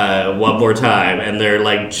 one more time, and they're,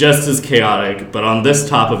 like, just as chaotic. But on this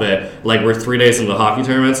top of it, like, we're 3 days into the hockey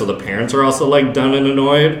tournament, so the parents are also, like, done and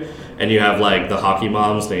annoyed. And you have, like, the hockey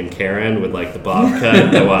moms named Karen with, like, the bob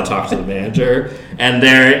cut that want to talk to the manager. And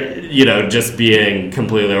they're, you know, just being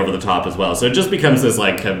completely over the top as well. So it just becomes this,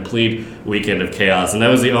 like, complete weekend of chaos. And that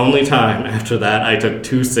was the only time after that I took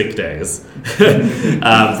 2 sick days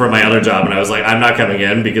from my other job. And I was like, I'm not coming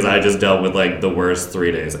in because I just dealt with, like, the worst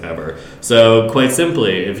 3 days ever. So quite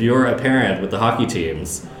simply, if you're a parent with the hockey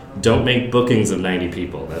teams, don't make bookings of 90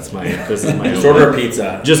 people. This is my just order a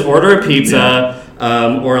pizza. Just order a pizza.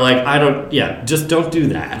 Yeah. Or like, just don't do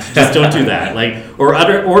that. Just don't do that. Like, or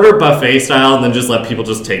order buffet style and then just let people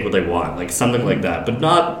just take what they want. Like something like that, but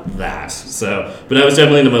not that. So, but that was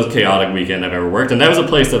definitely the most chaotic weekend I've ever worked. And that was a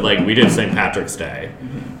place that like we did St. Patrick's Day,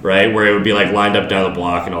 right? Where it would be like lined up down the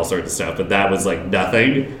block and all sorts of stuff. But that was like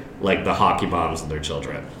nothing like the hockey moms and their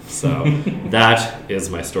children. So that is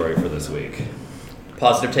my story for this week.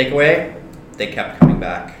 Positive takeaway, they kept coming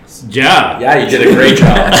back. Yeah, you did a great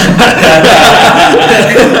job.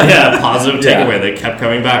 Yeah, positive takeaway. They kept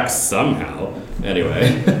coming back somehow.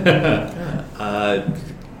 Anyway.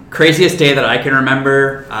 Craziest day that I can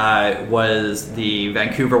remember was the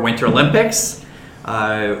Vancouver Winter Olympics.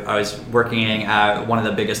 I was working at one of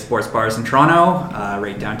the biggest sports bars in Toronto,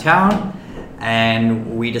 right downtown.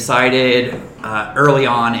 And we decided early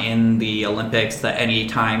on in the Olympics that any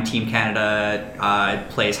time Team Canada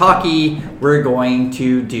plays hockey, we're going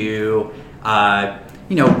to do,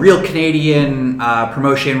 real Canadian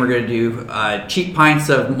promotion. We're going to do cheap pints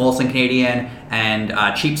of Molson Canadian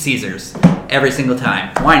and cheap Caesars every single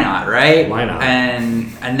time. Why not, right? Why not?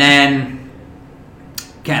 And then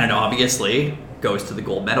Canada obviously goes to the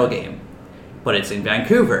gold medal game. but it's in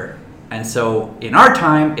Vancouver. And so in our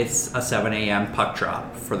time, it's a 7 a.m. puck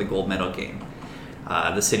drop for the gold medal game.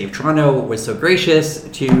 The city of Toronto was so gracious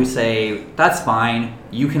to say, that's fine,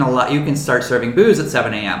 you can start serving booze at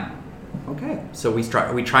 7 a.m. Okay, so we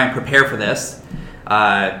try and prepare for this.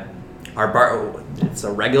 Our bar, it's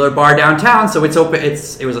a regular bar downtown, so it's open.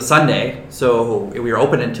 It was a Sunday, so we were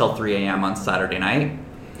open until 3 a.m. on Saturday night.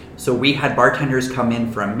 So we had bartenders come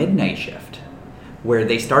in for a midnight shift, where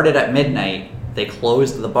they started at midnight, they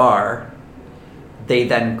closed the bar, they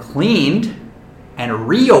then cleaned and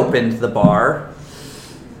reopened the bar,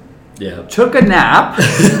 took a nap,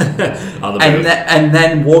 and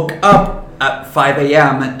then woke up at 5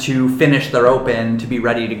 a.m. to finish their open to be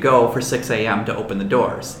ready to go for 6 a.m. to open the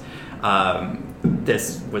doors.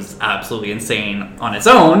 This was absolutely insane on its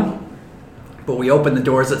own, but we opened the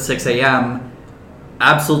doors at 6 a.m.,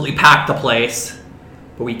 absolutely packed the place,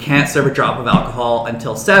 but we can't serve a drop of alcohol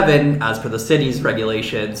until 7, as per the city's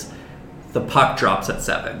regulations. The puck drops at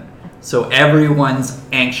 7. So everyone's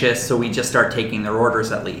anxious, so we just start taking their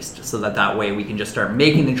orders at least, so that way we can just start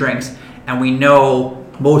making the drinks, and we know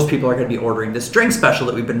most people are going to be ordering this drink special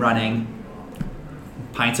that we've been running,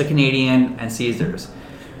 pints of Canadian and Caesars.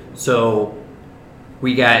 So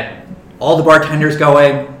we get all the bartenders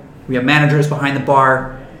going, we have managers behind the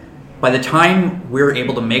bar. By the time we're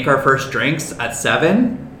able to make our first drinks at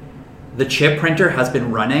 7, the chip printer has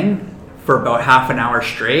been running for about half an hour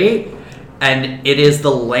straight, and it is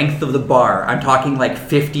the length of the bar. I'm talking like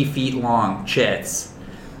 50 feet long chits.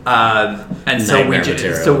 And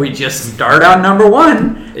so we just start on number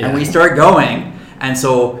 1 and we start going. And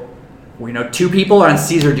so, 2 people are on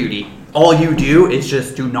Caesar duty. All you do is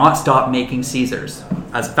just do not stop making Caesars.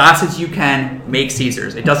 As fast as you can, make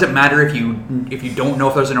Caesars. It doesn't matter if you don't know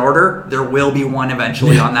if there's an order, there will be one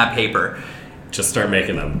eventually on that paper. Just start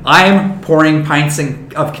making them. I'm pouring pints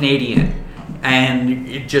of Canadian, and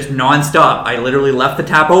it just nonstop. I literally left the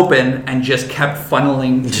tap open and just kept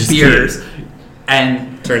funneling beers.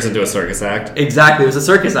 And turns into a circus act. Exactly, it was a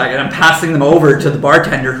circus act, and I'm passing them over to the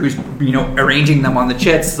bartender who's arranging them on the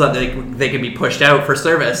chits so that they can be pushed out for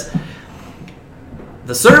service.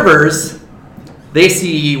 The servers, they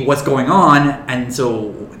see what's going on, and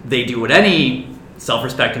so they do what any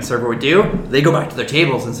self-respecting server would do. They go back to their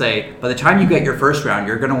tables and say, by the time you get your first round,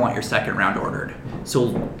 you're going to want your second round ordered.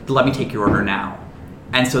 So let me take your order now.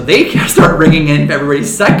 And so they start ringing in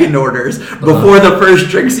everybody's second orders before the first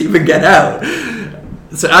drinks even get out.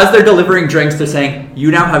 So as they're delivering drinks, they're saying,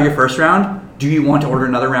 you now have your first round. Do you want to order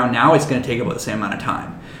another round now? It's going to take about the same amount of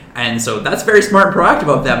time. And so that's very smart and proactive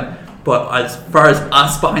of them. But as far as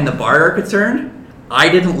us behind the bar are concerned, I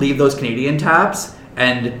didn't leave those Canadian taps,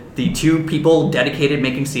 and the 2 people dedicated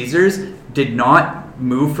making Caesars did not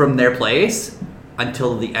move from their place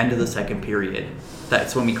until the end of the second period.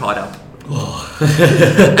 That's when we caught up.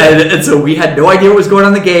 and so we had no idea what was going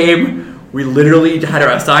on in the game. We literally had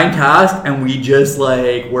our assigned task, and we just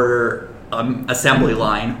were assembly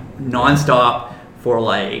line nonstop for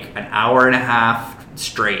an hour and a half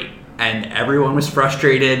straight. And everyone was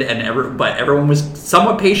frustrated, but everyone was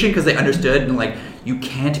somewhat patient because they understood. And you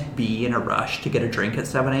can't be in a rush to get a drink at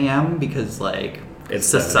 7 a.m. because it's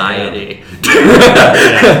society.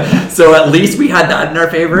 So at least we had that in our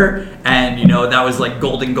favor, and that was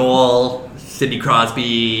golden goal. Sidney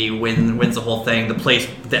Crosby wins the whole thing.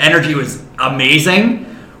 The energy was amazing.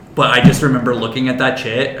 But I just remember looking at that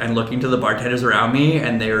chit and looking to the bartenders around me,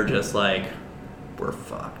 and they were just we're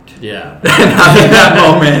fucked. Yeah. And having that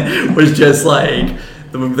moment was just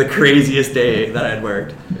the craziest day that I'd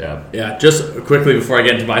worked. Yeah. Just quickly before I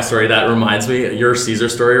get into my story, that reminds me, your Caesar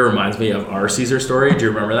story reminds me of our Caesar story. Do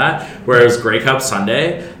you remember that? Where it was Grey Cup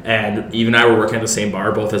Sunday, and Eve and I were working at the same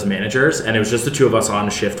bar, both as managers, and it was just the 2 of us on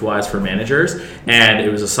shift-wise for managers. And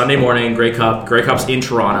it was a Sunday morning, Grey Cup's in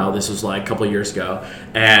Toronto. This was a couple of years ago.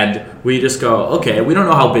 And we just go, okay, we don't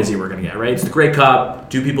know how busy we're going to get, right? It's the Grey Cup.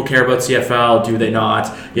 Do people care about CFL? Do they not?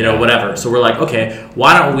 Whatever. So we're okay,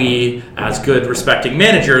 why don't we, as good respecting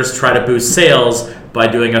managers, try to boost sales by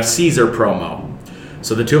doing a Caesar promo?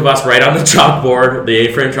 So the 2 of us write on the chalkboard, the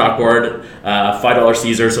A-frame chalkboard, $5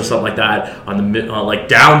 Caesars or something like that, on the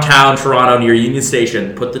downtown Toronto near Union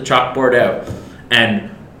Station. Put the chalkboard out, and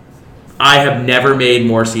I have never made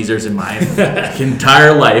more Caesars in my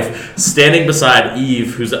entire life. Standing beside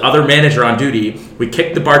Eve, who's the other manager on duty, we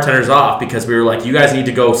kicked the bartenders off because we were you guys need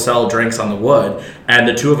to go sell drinks on the wood. And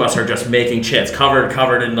the 2 of us are just making chits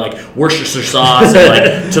covered in Worcestershire sauce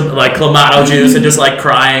and Clamato juice, and just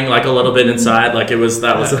crying a little bit inside.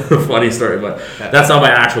 That was a funny story, but that's not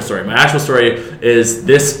my actual story. My actual story is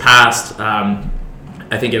this past,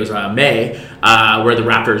 I think it was May, where the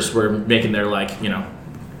Raptors were making their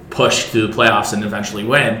push through the playoffs and eventually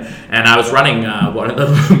win. And I was running one of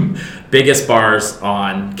the biggest bars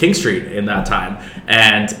on King Street in that time,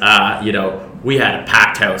 and we had a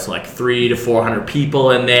packed house, like 300 to 400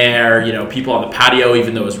 people in there. People on the patio,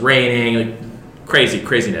 even though it was raining, like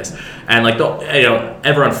craziness. And like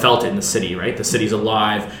everyone felt it in the city, right? The city's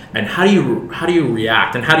alive. And how do you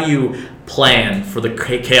react, and how do you plan for the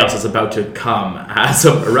chaos that's about to come as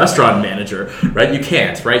a restaurant manager, right? You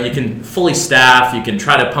can't, right? You can fully staff, you can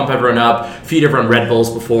try to pump everyone up, feed everyone Red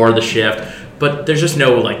Bulls before the shift, but there's just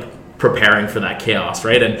no like preparing for that chaos,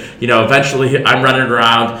 right? And eventually I'm running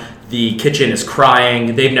around. The kitchen is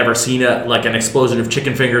crying. They've never seen an explosion of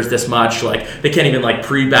chicken fingers this much. Like they can't even like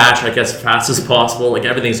pre-batch like as fast as possible. Like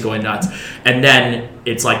everything's going nuts. And then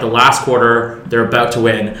it's like the last quarter, they're about to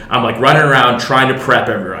win. I'm like running around trying to prep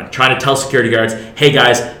everyone, trying to tell security guards, hey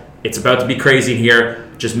guys, it's about to be crazy in here.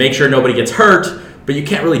 Just make sure nobody gets hurt. But you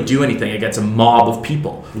can't really do anything against a mob of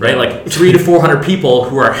people, right? Like 300 to 400 people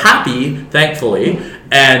who are happy, thankfully,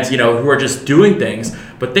 and who are just doing things.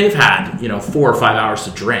 But they've had 4 or 5 hours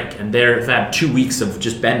to drink, and they've had 2 weeks of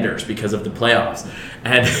just benders because of the playoffs.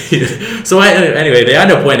 And so anyway, they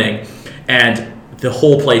end up winning, and the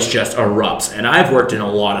whole place just erupts. And I've worked in a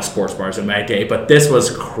lot of sports bars in my day, but this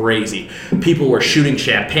was crazy. People were shooting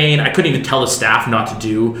champagne. I couldn't even tell the staff not to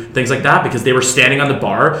do things like that because they were standing on the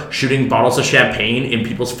bar shooting bottles of champagne in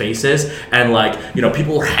people's faces, and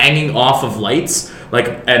people were hanging off of lights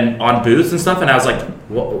and on booths and stuff. And I was like,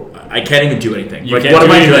 whoa, I can't even do anything. What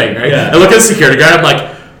am I doing? Right? Yeah. I look at the security guard. I'm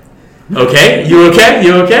like, okay, you okay?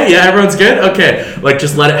 You okay? Yeah, everyone's good? Okay.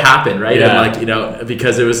 Just let it happen, right? Yeah. And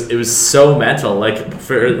because it was so mental,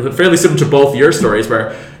 fairly similar to both your stories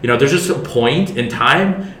where, there's just a point in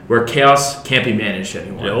time where chaos can't be managed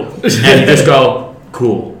anymore. Nope. And you just go,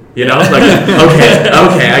 cool. Okay,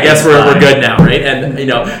 I guess we're good now, right? And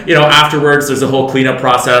afterwards there's a whole cleanup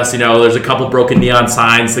process. There's a couple broken neon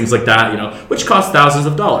signs, things like that. Which cost thousands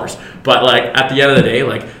of dollars. But at the end of the day,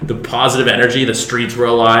 the positive energy, the streets were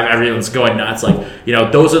alive, everyone's going nuts.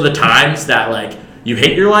 Those are the times that you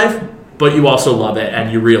hate your life, but you also love it,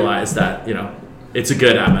 and you realize that it's a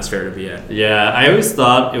good atmosphere to be in. Yeah, I always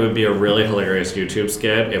thought it would be a really hilarious YouTube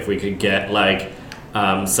skit if we could get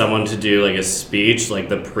someone to do a speech,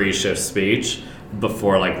 the pre-shift speech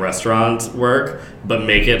before restaurant work, but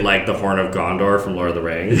make it the Horn of Gondor from Lord of the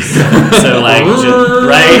Rings. So right,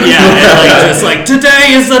 yeah, and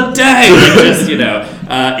today is the day.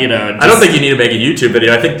 I don't think you need to make a YouTube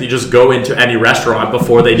video. I think you just go into any restaurant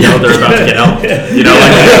before they know they're about to get out.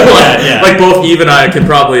 Both Eve and I can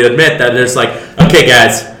probably admit that there's okay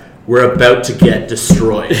guys, we're about to get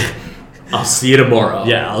destroyed. I'll see you tomorrow.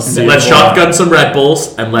 Yeah, I'll see you Let's tomorrow. Shotgun some Red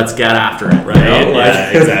Bulls and let's get after it, right? Yeah,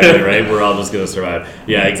 exactly, right? We're all just going to survive.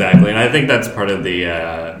 Yeah, exactly. And I think that's part of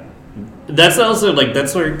the... that's also,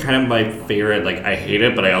 that's sort of kind of my favorite. I hate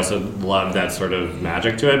it, but I also love that sort of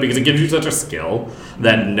magic to it because it gives you such a skill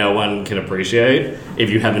that no one can appreciate if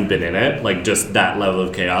you haven't been in it. Just that level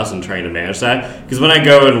of chaos and trying to manage that. Because when I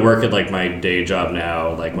go and work at, my day job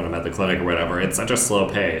now, when I'm at the clinic or whatever, it's such a slow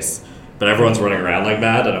pace. But everyone's running around like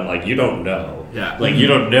that, and I'm like, you don't know. Yeah. You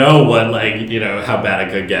don't know what, how bad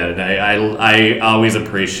it could get. And I always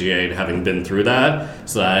appreciate having been through that,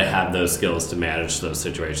 so that I have those skills to manage those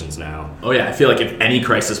situations now. Oh, yeah. I feel if any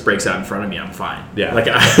crisis breaks out in front of me, I'm fine. Yeah. I'm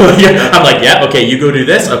yeah, okay, you go do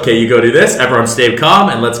this. Okay, you go do this. Everyone stay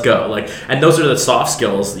calm, and let's go. And those are the soft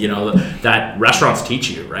skills, that restaurants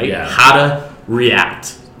teach you, right? Yeah. How to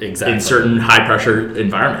react. Exactly. In certain high pressure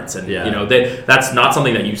environments, and that's not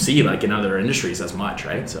something that you see in other industries as much,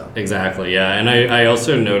 right? So exactly, yeah. And I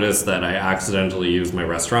also noticed that I accidentally used my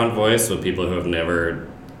restaurant voice with people who have never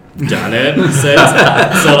done it since.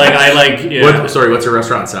 So Sorry, what's your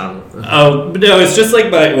restaurant sound? Oh no, it's just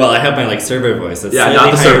I have my server voice. It's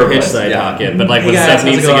not the server pitch voice that I talk in, but Hey when guys, stuff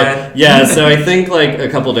needs to how's it get yeah. So I think a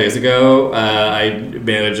couple days ago, I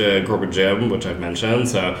manage a corporate gym, which I've mentioned.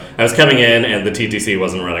 So I was coming in and the TTC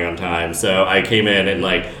wasn't running on time, so I came in and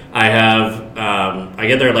I have I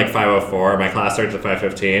get there at 5:04. My class starts at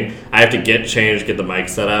 5:15. I have to get changed, get the mic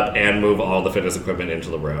set up, and move all the fitness equipment into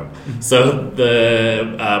the room. So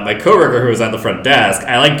the my coworker who was at the front desk,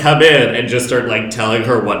 I come in and just start telling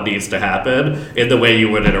her what needs to happen in the way you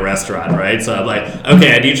would in a restaurant, right? So I'm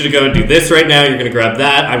okay, I need you to go and do this right now. You're gonna grab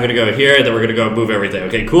that. I'm gonna go here, and then we're gonna go move everything.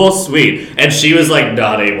 Okay, cool, sweet. And she was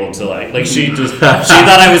not able to she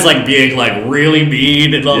thought I was being really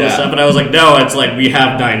mean and all this stuff, and I was no, it's we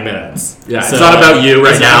have 9 minutes. Yeah, so, it's not about you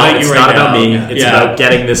right now. It's not about me. It's yeah. about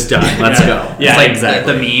getting this done. Let's go. Yeah, it's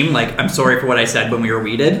exactly. the meme, I'm sorry for what I said when we were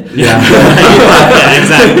weeded. Yeah, yeah,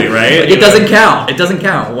 exactly, right? It doesn't count. It doesn't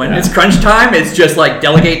count. When it's crunch time, it's just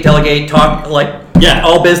delegate, talk, Yeah.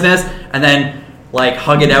 all business, and then like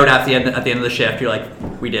hug it out at the end of the shift. You're like,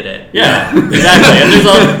 we did it. Yeah, exactly. And there's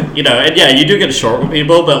all, and yeah, you do get short with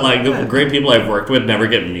people, but like the great people I've worked with never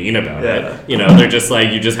get mean about it. They're just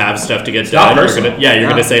like, you just have stuff to get done. You're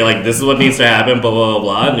gonna say like, this is what needs to happen, blah blah blah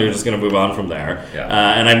blah, and you're just gonna move on from there.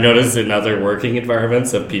 And I've noticed in other working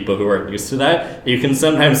environments of people who aren't used to that, you can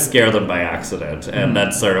sometimes scare them by accident, and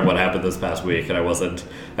that's sort of what happened this past week. And I was like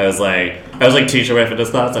teaching my fitness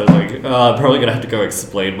class. I was like, I'm probably gonna have to go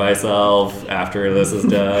explain myself after this is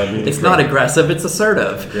done. It's not aggressive, it's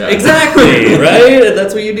assertive. Yeah. Exactly, right? And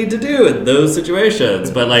that's what you need to do in those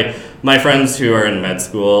situations. But like my friends who are in med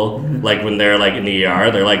school, like when they're like in the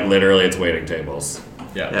ER, they're like literally it's waiting tables.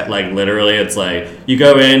 Yeah. Like literally it's like you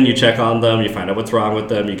go in, you check on them, you find out what's wrong with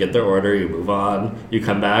them, you get their order, you move on, you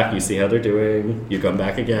come back, you see how they're doing, you come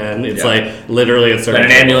back again. It's like literally it's then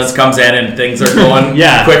an ambulance comes in and things are going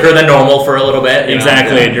yeah. quicker than normal for a little bit.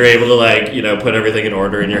 Exactly. And you're able to like, put everything in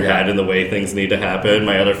order in your head and the way things need to happen.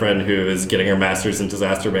 My other friend who is getting her master's in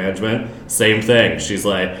disaster management, same thing. She's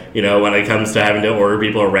like, when it comes to having to order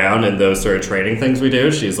people around and those sort of training things we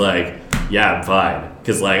do, she's like, yeah, I'm fine.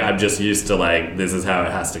 Because, like, I'm just used to, like, this is how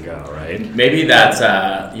it has to go, right? Maybe that's,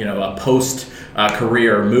 a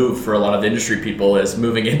post-career move for a lot of industry people is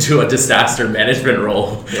moving into a disaster management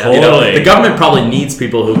role. Yeah. Totally. The government probably needs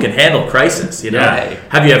people who can handle crisis, Yeah.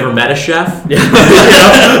 Have you ever met a chef?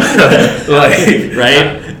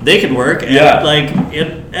 Right? They can work in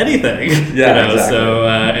anything. Yeah, exactly. So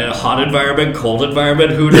in a hot environment, cold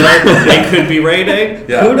environment, who knows? It could be raining.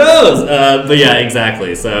 Yeah. Who knows? But yeah,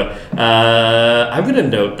 exactly. So I'm going to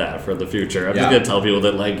note that for the future. I'm just going to tell people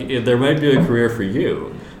that like there might be a career for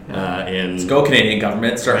you. Let's go Canadian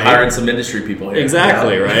government, start hiring some industry people here.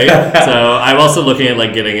 Exactly, right? So I'm also looking at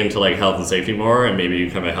like getting into like health and safety more and maybe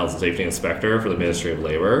become a health and safety inspector for the Ministry of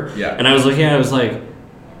Labor. Yeah. And I was looking at it, I was like,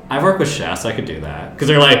 I've worked with chefs, I could do that. Because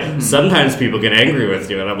they're like, sometimes people get angry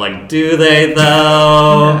with you. And I'm like, do they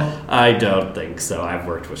though? Yeah. I don't think so. I've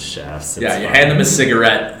worked with chefs. You hand them a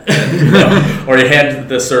cigarette and, or you hand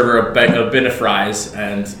the server a bin of fries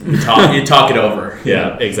and you talk it over.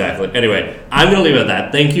 Yeah, exactly. Anyway, I'm going to leave it at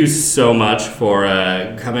that. Thank you so much for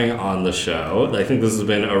coming on the show. I think this has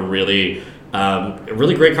been a really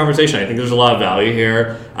great conversation. I think there's a lot of value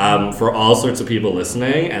here for all sorts of people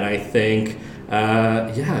listening. And I think...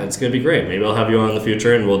 it's going to be great. Maybe I'll have you on in the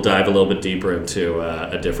future and we'll dive a little bit deeper into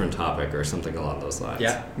a different topic or something along those lines.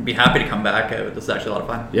 Yeah, I'd be happy to come back. This is actually a lot of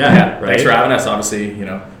fun. Yeah, right? Thanks for having us. Obviously,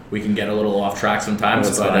 we can get a little off track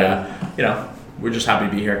sometimes, but we're just happy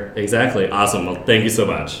to be here. Exactly. Awesome. Well, thank you so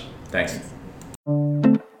much. Thanks.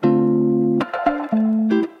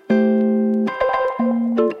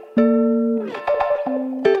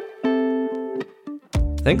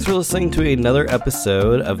 Thanks for listening to another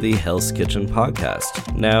episode of the Hell's Kitchen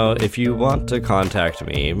podcast. Now, if you want to contact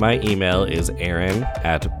me, my email is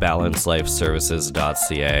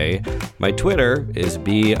aaron@balancelifeservices.ca. My Twitter is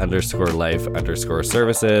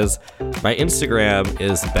b_life_services. My Instagram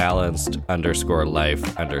is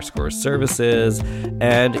balanced_life_services.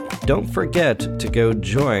 And don't forget to go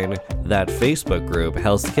join that Facebook group,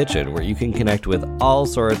 Hell's Kitchen, where you can connect with all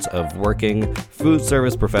sorts of working food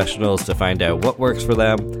service professionals to find out what works for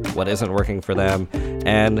them, what isn't working for them,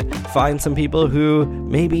 and find some people who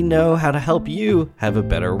maybe know how to help you have a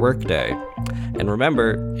better workday. And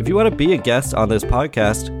remember, if you want to be a guest on this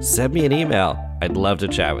podcast, send me an email. I'd love to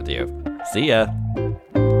chat with you. See ya.